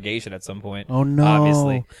into segregation at some point. Oh, no.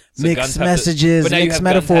 Obviously, Mixed guns have messages, but now you mixed have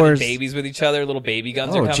guns having metaphors. babies with each other. Little baby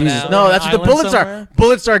guns Oh, are coming Jesus. out. No, that's what the Island bullets somewhere? are.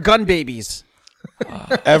 Bullets are gun babies.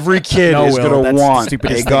 Every kid No, is Will, going that's to the want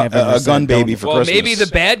stupidest a thing I've ever gun said. baby Don't- for Well, Christmas. maybe the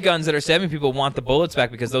bad guns that are stabbing people want the bullets back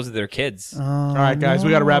because those are their kids. All right, guys, we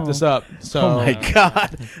got to wrap this up. So, Oh my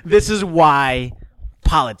God. This is why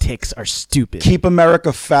politics are stupid. Keep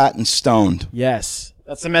America fat and stoned. Yes.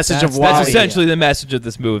 That's the message That's- of why. That's essentially the message of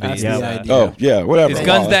this movie. That's Yeah. the idea. Oh, yeah, whatever. It's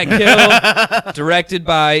Guns That Kill, directed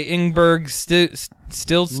by Ingberg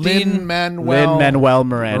Stilstein. Lin-Manuel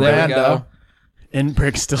Miranda. There we go.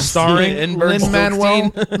 Ingberg still Starring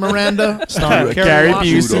Lin-Manuel Lin-Manuel Miranda. Starring Gary Carrie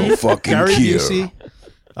Busey. Who fucking Gary care? Busey.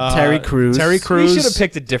 Terry Crews. Terry We Crews. should have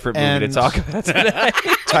picked a different movie to and- talk about tonight.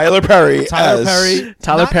 Tyler Perry. Tyler as- Perry.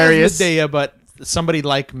 Tyler Not Perry as is- Medea, but somebody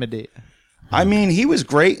like Medea. I mean, he was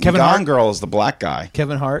great. in Kevin Gone Hart? Girl as the black guy.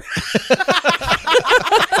 Kevin Hart.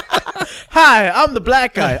 Hi, I'm the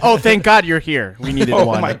black guy. Oh, thank God you're here. We needed Oh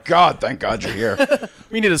one. my God! Thank God you're here.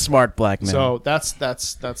 We need a smart black man. So that's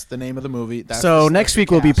the name of the movie. That's So that's next the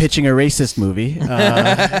week we'll be cast. pitching a racist movie.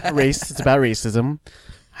 It's about racism.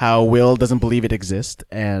 How Will doesn't believe it exists,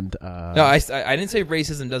 and No, I didn't say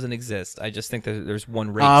racism doesn't exist. I just think that there's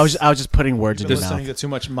one race. I was just putting words in Been your listening mouth. to too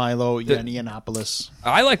much Milo Yiannopoulos.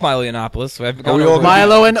 I like Milo Yiannopoulos. So I've Are gone we all over. gonna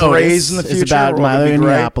Milo and Grays Otis in the is future, about or will Milo it be and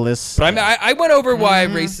gray? Minneapolis. But I went over why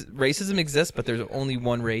racism exists, but there's only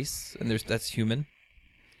one race, and that's human.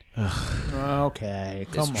 Okay,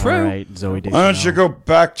 come on. true. All right, Zoe Deschanel. Why don't you go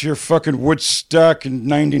back to your fucking Woodstock in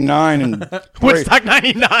 '99 and Woodstock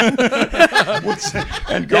 '99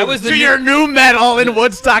 and go That was the to your new metal in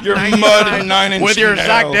Woodstock your '99 mud and 9-inch with your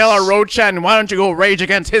Zach nails. Dale or Rocha, and why don't you go rage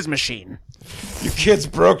against his machine? You kids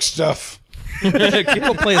broke stuff.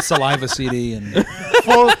 People play a Saliva CD and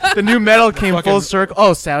The new metal came Fucking- full circle.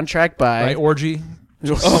 Oh, soundtrack by right, Orgy.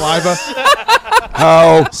 Saliva.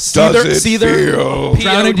 How does Seether- it Seether. feel?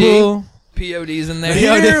 Drowning POD. Pool. POD's in there.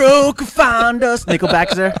 Hero Could Find Us.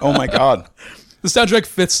 Nickelback's there. Oh my God! The soundtrack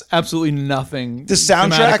fits absolutely nothing. The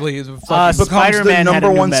soundtrack thematically is a fucking Becomes Spider-Man the had a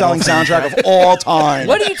number new one metal selling soundtrack of all time.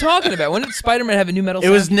 What are you talking about? When did Spider-Man have a new metal? It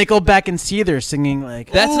was sound? Nickelback and Seether singing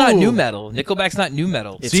like. That's not Ooh. new metal. Nickelback's not new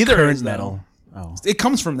metal. It's Seether current is, though. metal. Oh. It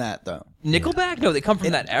comes from that though. Nickelback? No, they come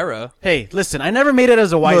from that era. Hey, listen, I never made it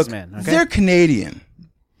as a wise Look, man. Okay? they're Canadian.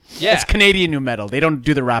 Yeah. It's Canadian new metal. They don't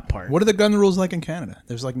do the rap part. What are the gun rules like in Canada?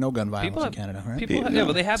 There's like no gun violence People in have, Canada, right? people have, yeah,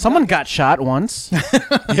 but they have Someone got shot once.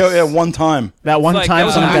 Yeah, one time. That one Like, time that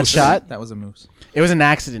was someone a got moose. shot. That was a moose. It was an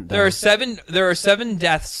accident. Though. There are seven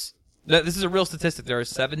deaths. This is a real statistic. There are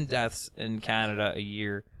 7 deaths in Canada a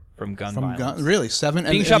year from gun From violence. gun, really 7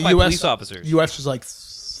 Being and shot the by US, police officers. U.S. is like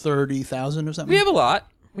 30,000 or something. We have a lot.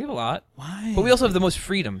 We have a lot. Why? But we also have the most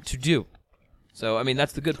freedom to do. So I mean,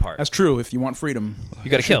 that's the good part. That's true. If you want freedom, You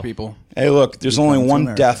gotta shoot kill. people. Hey, look, there's only come to one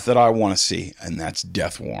America. death that I want to see, and that's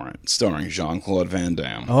Death Warrant, starring Jean-Claude Van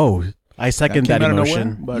Damme. Oh, I second that, came out of emotion.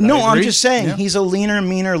 nowhere, but No, I I'm agree. just saying Yeah. he's a leaner,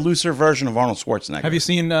 meaner, looser version of Arnold Schwarzenegger. Have you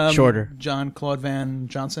seen Shorter. John Claude Van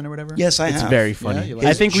Johnson or whatever? Yes, I It's have. very funny. you like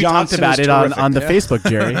I it. think we Johnson talked about is it on terrific. the Yeah. Facebook,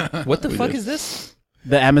 Jerry. What the fuck is this?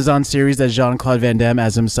 The Amazon series that Jean-Claude Van Damme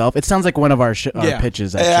as himself. It sounds like one of our Yeah.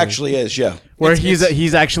 pitches. It actually is, yeah. where it's-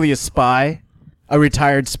 he's actually a spy, a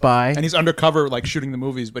retired spy. And he's undercover, like shooting the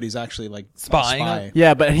movies, but he's actually like Spying? a spy.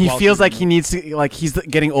 Yeah, but he While feels like shooting he needs to, like he's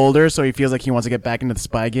getting older, so he feels like he wants to get back into the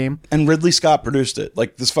spy game. And Ridley Scott produced it.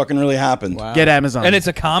 Like, this fucking really happened. Wow. Get Amazon. And it's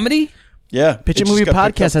a comedy? Yeah. Pitch it It just Movie got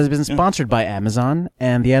picked Podcast up. has been sponsored by Amazon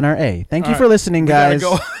and the NRA. Thank you All for right. listening, We gotta guys.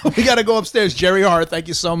 go. We gotta go upstairs. Jerry Hart, thank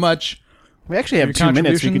you so much. We actually have Your 2 minutes. We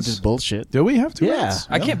could contributions? just bullshit. Do we have to? Yeah.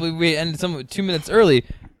 I can't believe we ended 2 minutes early.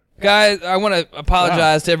 Guys, I want to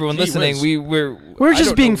apologize to everyone Gee listening. whiz. We're We're I just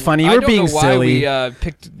don't being know- funny. I We're don't being know why silly. we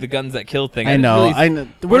picked the Guns That Kill thing. I didn't know. really- I know.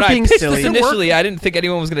 We're when being I pitched silly. this initially, I didn't think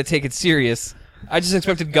anyone was going to take it serious. I just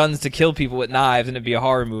expected guns to kill people with knives and it'd be a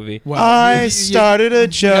horror movie. Well, I started a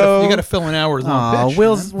joke. You got to fill an hour with one Aw, pitch.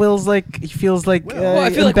 Will's like he feels like Well, I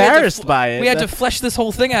feel like we had to embarrassed by it. We had to flesh this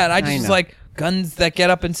whole thing out. I just I was know. like, guns that get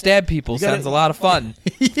up and stab people gotta- sounds a lot of fun.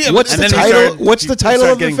 Yeah, What's but the then we title? started- What's the you title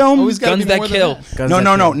start of the getting- film? always gotta Guns be that more than kill. that. Guns No, that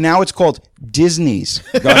no, no. kill. Now it's called Disney's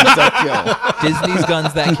Guns That Kill. Disney's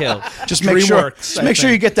Guns That Kill. Just make sure. DreamWorks, Just I make sure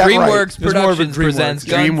think. you get that right. DreamWorks There's more of a Productions DreamWorks. presents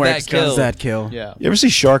Guns DreamWorks That Kill. Guns That Kill. Yeah. You ever see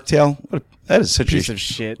Shark Tale? That is such Piece a of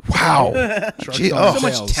shit. wow. Gee, Tale. oh, So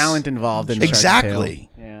much Tales. talent involved in Shark exactly.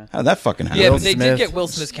 Tale. Yeah. How'd that fucking happen? Yeah, Will but they Smith. did get Will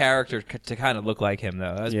Smith's character to kind of look like him,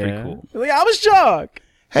 though. That was pretty cool. Like, I was shocked.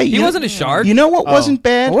 Hey, He wasn't a shark. You know what wasn't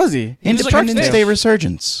bad? What was he? He was like a Independence fish. Day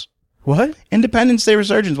Resurgence. What? Independence Day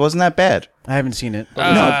Resurgence wasn't that bad. I haven't seen it. No,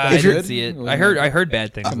 I if you're- didn't see it. I heard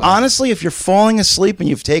bad things. about Honestly, if you're falling asleep and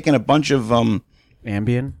you've taken a bunch of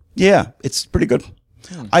Ambien. yeah, it's pretty good.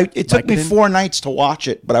 It took me Vicodin? 4 nights to watch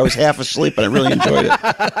it, but I was half asleep and I really enjoyed it.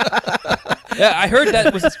 Yeah, I heard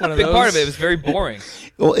that was a one of big part of those. it. It was very boring.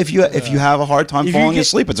 Well, if you have a hard time If you falling get-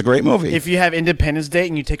 asleep, it's a great movie. If you have Independence Day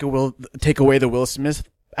and you take away the Will Smith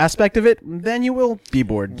aspect of it, then you will be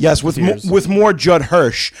bored. Yes, with with more Judd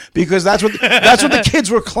Hirsch, because that's what the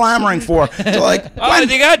kids were clamoring for. They're like, Oh,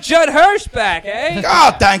 they got Judd Hirsch back, eh?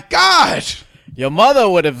 oh, thank God! Your mother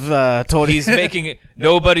would have told He's making it.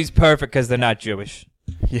 Nobody's perfect because they're not Jewish.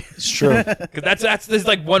 It's true. Because there's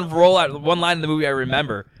like one line in the movie I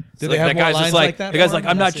remember. Did Like, they have that more guy's lines just like, like that the guy's for like, him?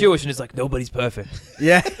 I'm not Let's see. Jewish, and it's like nobody's perfect.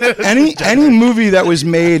 Yeah. any movie that was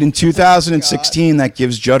made in 2016 that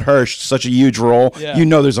gives Judd Hirsch such a huge role, Yeah. you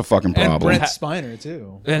know there's a fucking And problem. Brent Spiner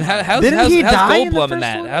too. And how's Didn't he die in the Goldblum in first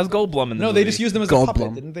that? one? How's Goldblum in the No, movie? they just used him as a Goldblum.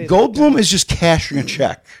 puppet, didn't they? Goldblum is just cashing a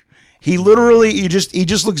check. He literally, he just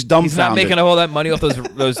looks dumbfounded. He's not making all that money off those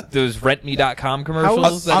rentme.com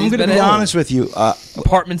commercials. that I'm he's going to been be in. honest with you.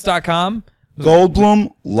 Apartments.com. Goldblum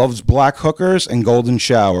loves black hookers and golden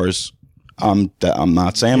showers. I'm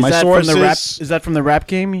not saying Is my that sources. from the rap? Is that from the rap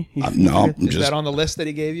game? No, I'm Is just that on the list that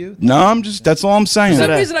he gave you? no. I'm just. That's all I'm saying. For some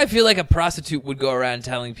that a- reason, I feel like a prostitute would go around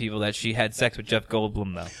telling people that she had sex with Jeff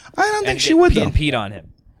Goldblum, though. I don't And think she get would pee though. and peed on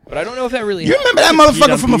him. But I don't know if that really You happened. remember that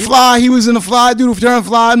motherfucker on from The Pete? Fly? He was in The Fly, dude who turned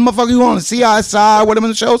Fly. Motherfucker, he was on the CSI with him in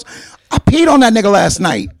the shows. I peed on that nigga last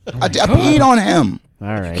night. I peed on him. All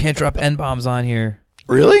right. Can't drop N-bombs on here.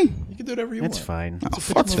 Really? You can do whatever you It's want. fine. Oh,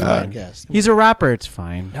 fuck that. Podcast. He's a rapper. It's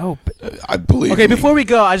fine. No, but I believe. Okay, me. before we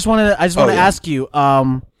go, I just want to Oh, yeah. ask you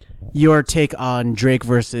your take on Drake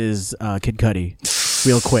versus Kid Cudi,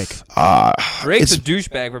 real quick. Drake's It's- a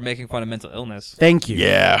douchebag for making fun of mental illness. Thank you.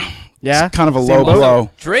 Yeah. Yeah? It's kind of a Same low boat? blow.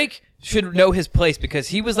 Drake should know his place because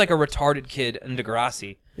he was like a retarded kid in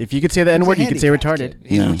Degrassi. If you could say the N word, you could say handicapped retarded. kid.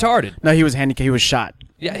 He's Yeah. retarded. No, he was handicapped. He was shot.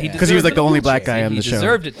 Yeah, he Because he was like the only deserved black it. guy on He the show.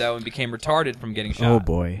 deserved it though and became retarded from getting shot. Oh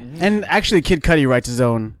boy. And actually, Kid Cudi writes his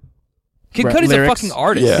own. Kid Ra- Cudi's lyrics. a fucking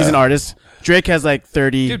artist. Yeah. He's an artist. Drake has like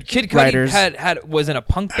 30 Dude, Kid Cudi writers. was in a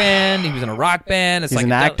punk band. He was in a rock band. It's He's like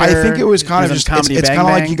an a- actor. I think it was He kind of was just. on Comedy It's Bang kind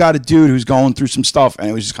of like Bang. you got a dude who's going through some stuff, and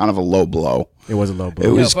it was just kind of a low blow. It was a low blow. It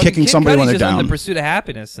Yo, was fucking kicking Kid somebody when Cudi's they're just on down. the pursuit of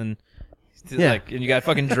happiness, and Yeah. like, and you got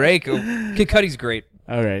fucking Drake. Kid Cudi's great.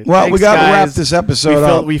 All right. Well, we Thanks, got to guys. wrap this episode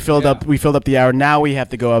up. We filled up the hour. Now we have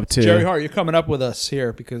to go up to Jerry Hart, you're coming up with us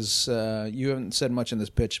here because you haven't said much in this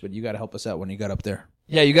pitch, but you got to help us out when you got up there.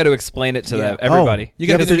 Yeah, you got to explain it to Yeah. everybody. You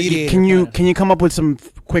gotta have be the to- mediator, Can you kinda. come up with some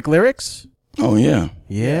quick lyrics? Oh yeah.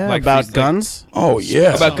 Yeah, Like about freestyle. guns. Oh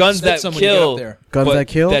yeah. About guns Spit that some when you get up kill, there. Guns but that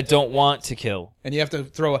kill? that don't want to kill. And you have to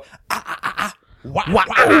throw a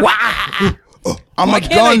I'm Why a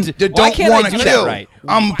can't gun I do- that why don't can't I want to do that kill. right?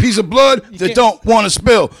 I'm a piece of blood that don't want to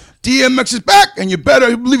spill. DMX is back, and you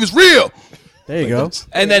better believe it's real. There you go.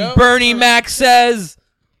 And There then you go. Bernie Mac says,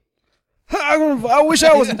 I wish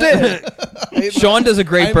I was dead. Sean does a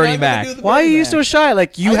great I'm Bernie not gonna Mac. do the Why are Bernie you Mac. so shy?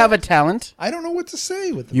 Like you have a talent. I don't know what to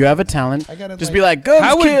say with You have a talent. I gotta, Just like- be like, guns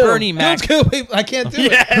How would kill. Bernie Mac? I can't do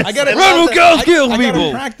it. I got to Run with girls, kill I people.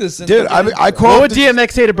 gotta practice. And Dude, I What called. would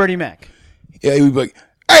DMX say to Bernie Mac? Yeah, he would be like,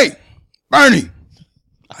 "Hey, Bernie,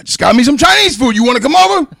 I just got me some Chinese food. You want to come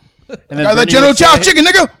over? And then Got that Bernie General would say- Chow's chicken,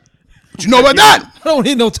 nigga. What you know about that? I don't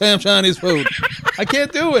need no damn Chinese food. I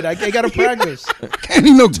can't do it. I got to practice. Can't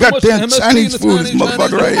eat no goddamn MSG in Chinese the food, this Chinese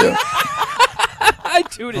motherfucker right here." I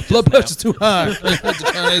tuned it. Blood just now. pressure's too high.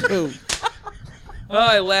 The Chinese food. Oh,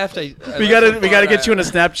 I laughed. We gotta get you in a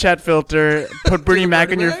Snapchat filter. Put Bernie Mac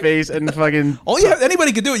on your face and fucking.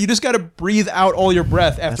 Anybody can do it. You just got to breathe out all your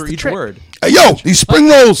breath after the each trick. word. Hey, yo, these spring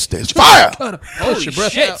rolls, there's fire. Holy your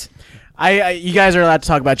breath shit! out. You guys are allowed to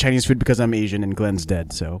talk about Chinese food because I'm Asian and Glenn's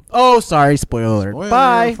dead. So. Oh, sorry. Spoiler alert. Spoiler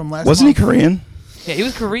Bye. from last Wasn't he month. Korean? Yeah, he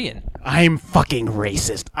was Korean. I'm fucking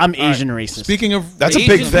racist. I'm Asian racist. Speaking of, That's a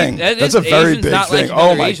Asian big thing. people- That's a very Asians big not thing. liking Oh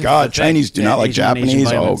other my Asians God, is a Chinese do Yeah, not like Asian Japanese. Oh,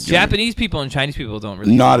 violence. Japanese people and Chinese people don't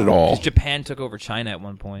really. Not at all. 'Cause Japan took over China at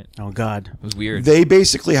one point. Oh God. It was weird. They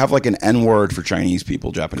basically have like an N word for Chinese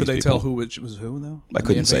people. Japanese could they people. tell who was who though? I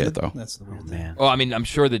couldn't say it, though. That's the weird thing. Man, Well, I mean, I'm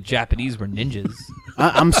sure the Japanese were ninjas.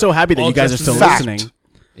 I'm so happy that All you guys are just still fact. listening.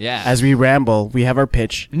 Yeah. As we ramble, we have our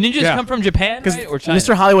pitch Ninjas Yeah. come from Japan, because right? Or China?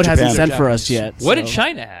 Mr. Hollywood hasn't Japan. sent for us yet. What did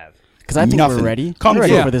China have? Because I think Nothing. we're ready. Kung We're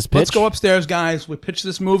ready Fu. for this pitch. Let's go upstairs, guys. We pitch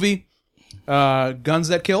this movie, Guns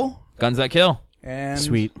That Kill, Guns That Kill. and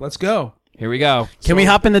Sweet. Let's go. Here we go. Can we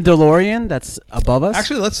hop in the DeLorean that's above us?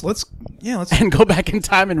 Actually, let's and go back in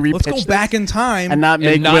time and repitch let's go this back in time and not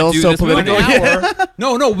make not Will do so this movie. political. an Yeah. hour.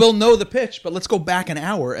 No, we'll know the pitch, but let's go back an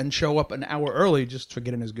hour and show up an hour early just to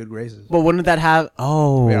get in his good graces. But wouldn't that have?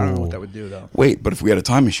 Oh, I don't know what that would do though. Wait, but if we had a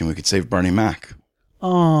time machine, we could save Bernie Mac.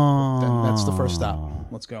 Oh, That's the first stop.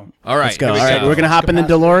 Let's go. All right. let's go. Here All we right, go. we're gonna hop in the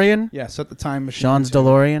DeLorean. Yeah, set the time machine. Sean's to-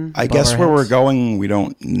 DeLorean. I above guess our where we're heads. going, we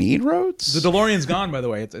don't need roads. The DeLorean's gone, by the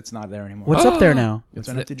way. It's not there anymore. What's up there now? It's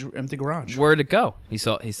an empty garage. Where'd it go? He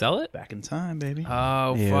sell it? Back in time, baby.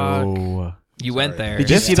 Oh fuck! Ew. You went there. Did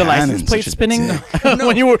you This see the tannen's license plate such a spinning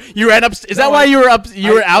when you ran up? Is that why you were up?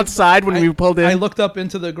 You were outside when we pulled in. I looked up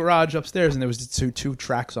into the garage upstairs, and there was two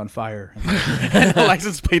tracks on fire. and the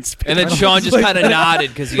license plate spinning. And then Sean just kind of nodded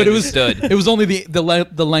because he But it was understood. it was only the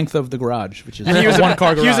length of the garage, which is And he was one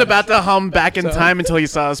car garage. He was about to hum back in time until he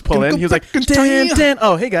saw us pull in. He was like, "Dun, dun."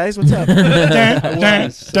 "Oh, hey guys, what's up?"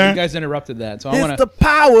 So you guys interrupted that, so I want It's the to.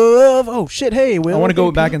 power of shit. Hey, Will. I want to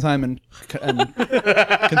go back in time and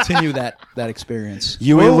continue that experience.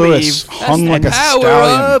 Huey We'll Lewis leave. hung like a Power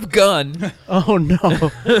stallion. of gun. Oh no!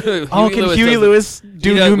 Oh, can Lewis Huey doesn't- Lewis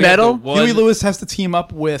do he does- new we have metal? the one- Huey Lewis has to team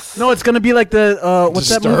up with No, it's gonna be like the what's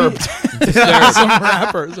that movie? some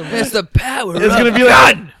rappers. It's the power. It's gonna be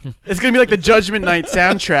like it's gonna be like the Judgment Night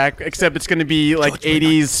soundtrack, except it's gonna be like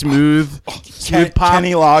 '80s smooth pop.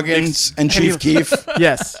 Kenny Loggins and Chief Keef.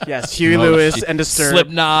 Yes, Huey Lewis shit. and Disturbed.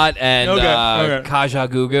 Slipknot and Okay. Kaja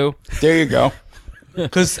Gugu. There you go.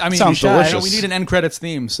 Because I mean, Sounds you know, delicious. we need an end credits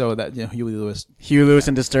theme, so that Huey Lewis. Huey Lewis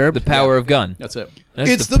and Disturbed. The power of gun. That's it. That's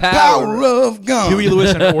It's the power of gun. Huey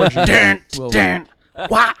Lewis and Origin. Dun.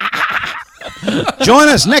 Join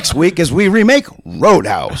us next week as we remake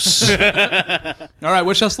Roadhouse. All right,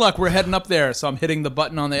 wish us luck. We're heading up there, so I'm hitting the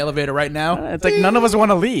button on the elevator right now. It's like none of us want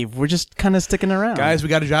to leave. We're just kind of sticking around. Guys, we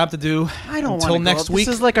got a job to do. I don't until wanna next go. week.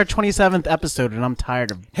 This is like our 27th episode, and I'm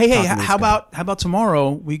tired of. Hey, talking to this how guy. about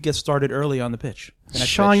tomorrow we get started early on the pitch? The next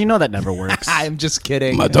Sean? pitch. You know that never works. I'm just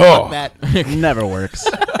kidding. My Fuck dog. that. Never works.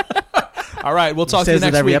 All right, we'll talk to you Says it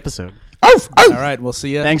next every week. episode. Oof, oof. All right, we'll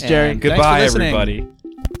see you. Thanks, Jerry. Goodbye, thanks for listening. everybody.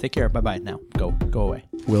 Take care. Bye bye. Now go away.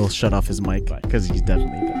 Will shut off his mic because he's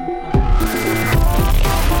definitely done.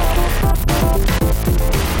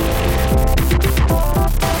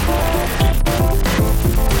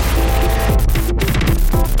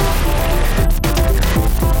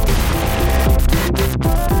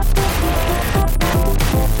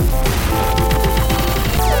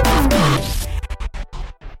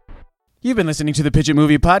 You've been listening to the Pitch It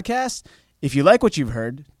Movie Podcast. If you like what you've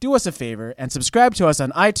heard, do us a favor and subscribe to us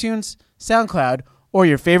on iTunes, SoundCloud, or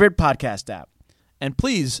your favorite podcast app. And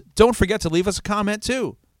please don't forget to leave us a comment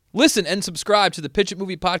too. Listen and subscribe to the Pitch It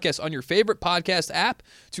Movie Podcast on your favorite podcast app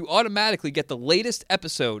to automatically get the latest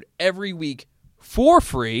episode every week for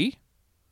free.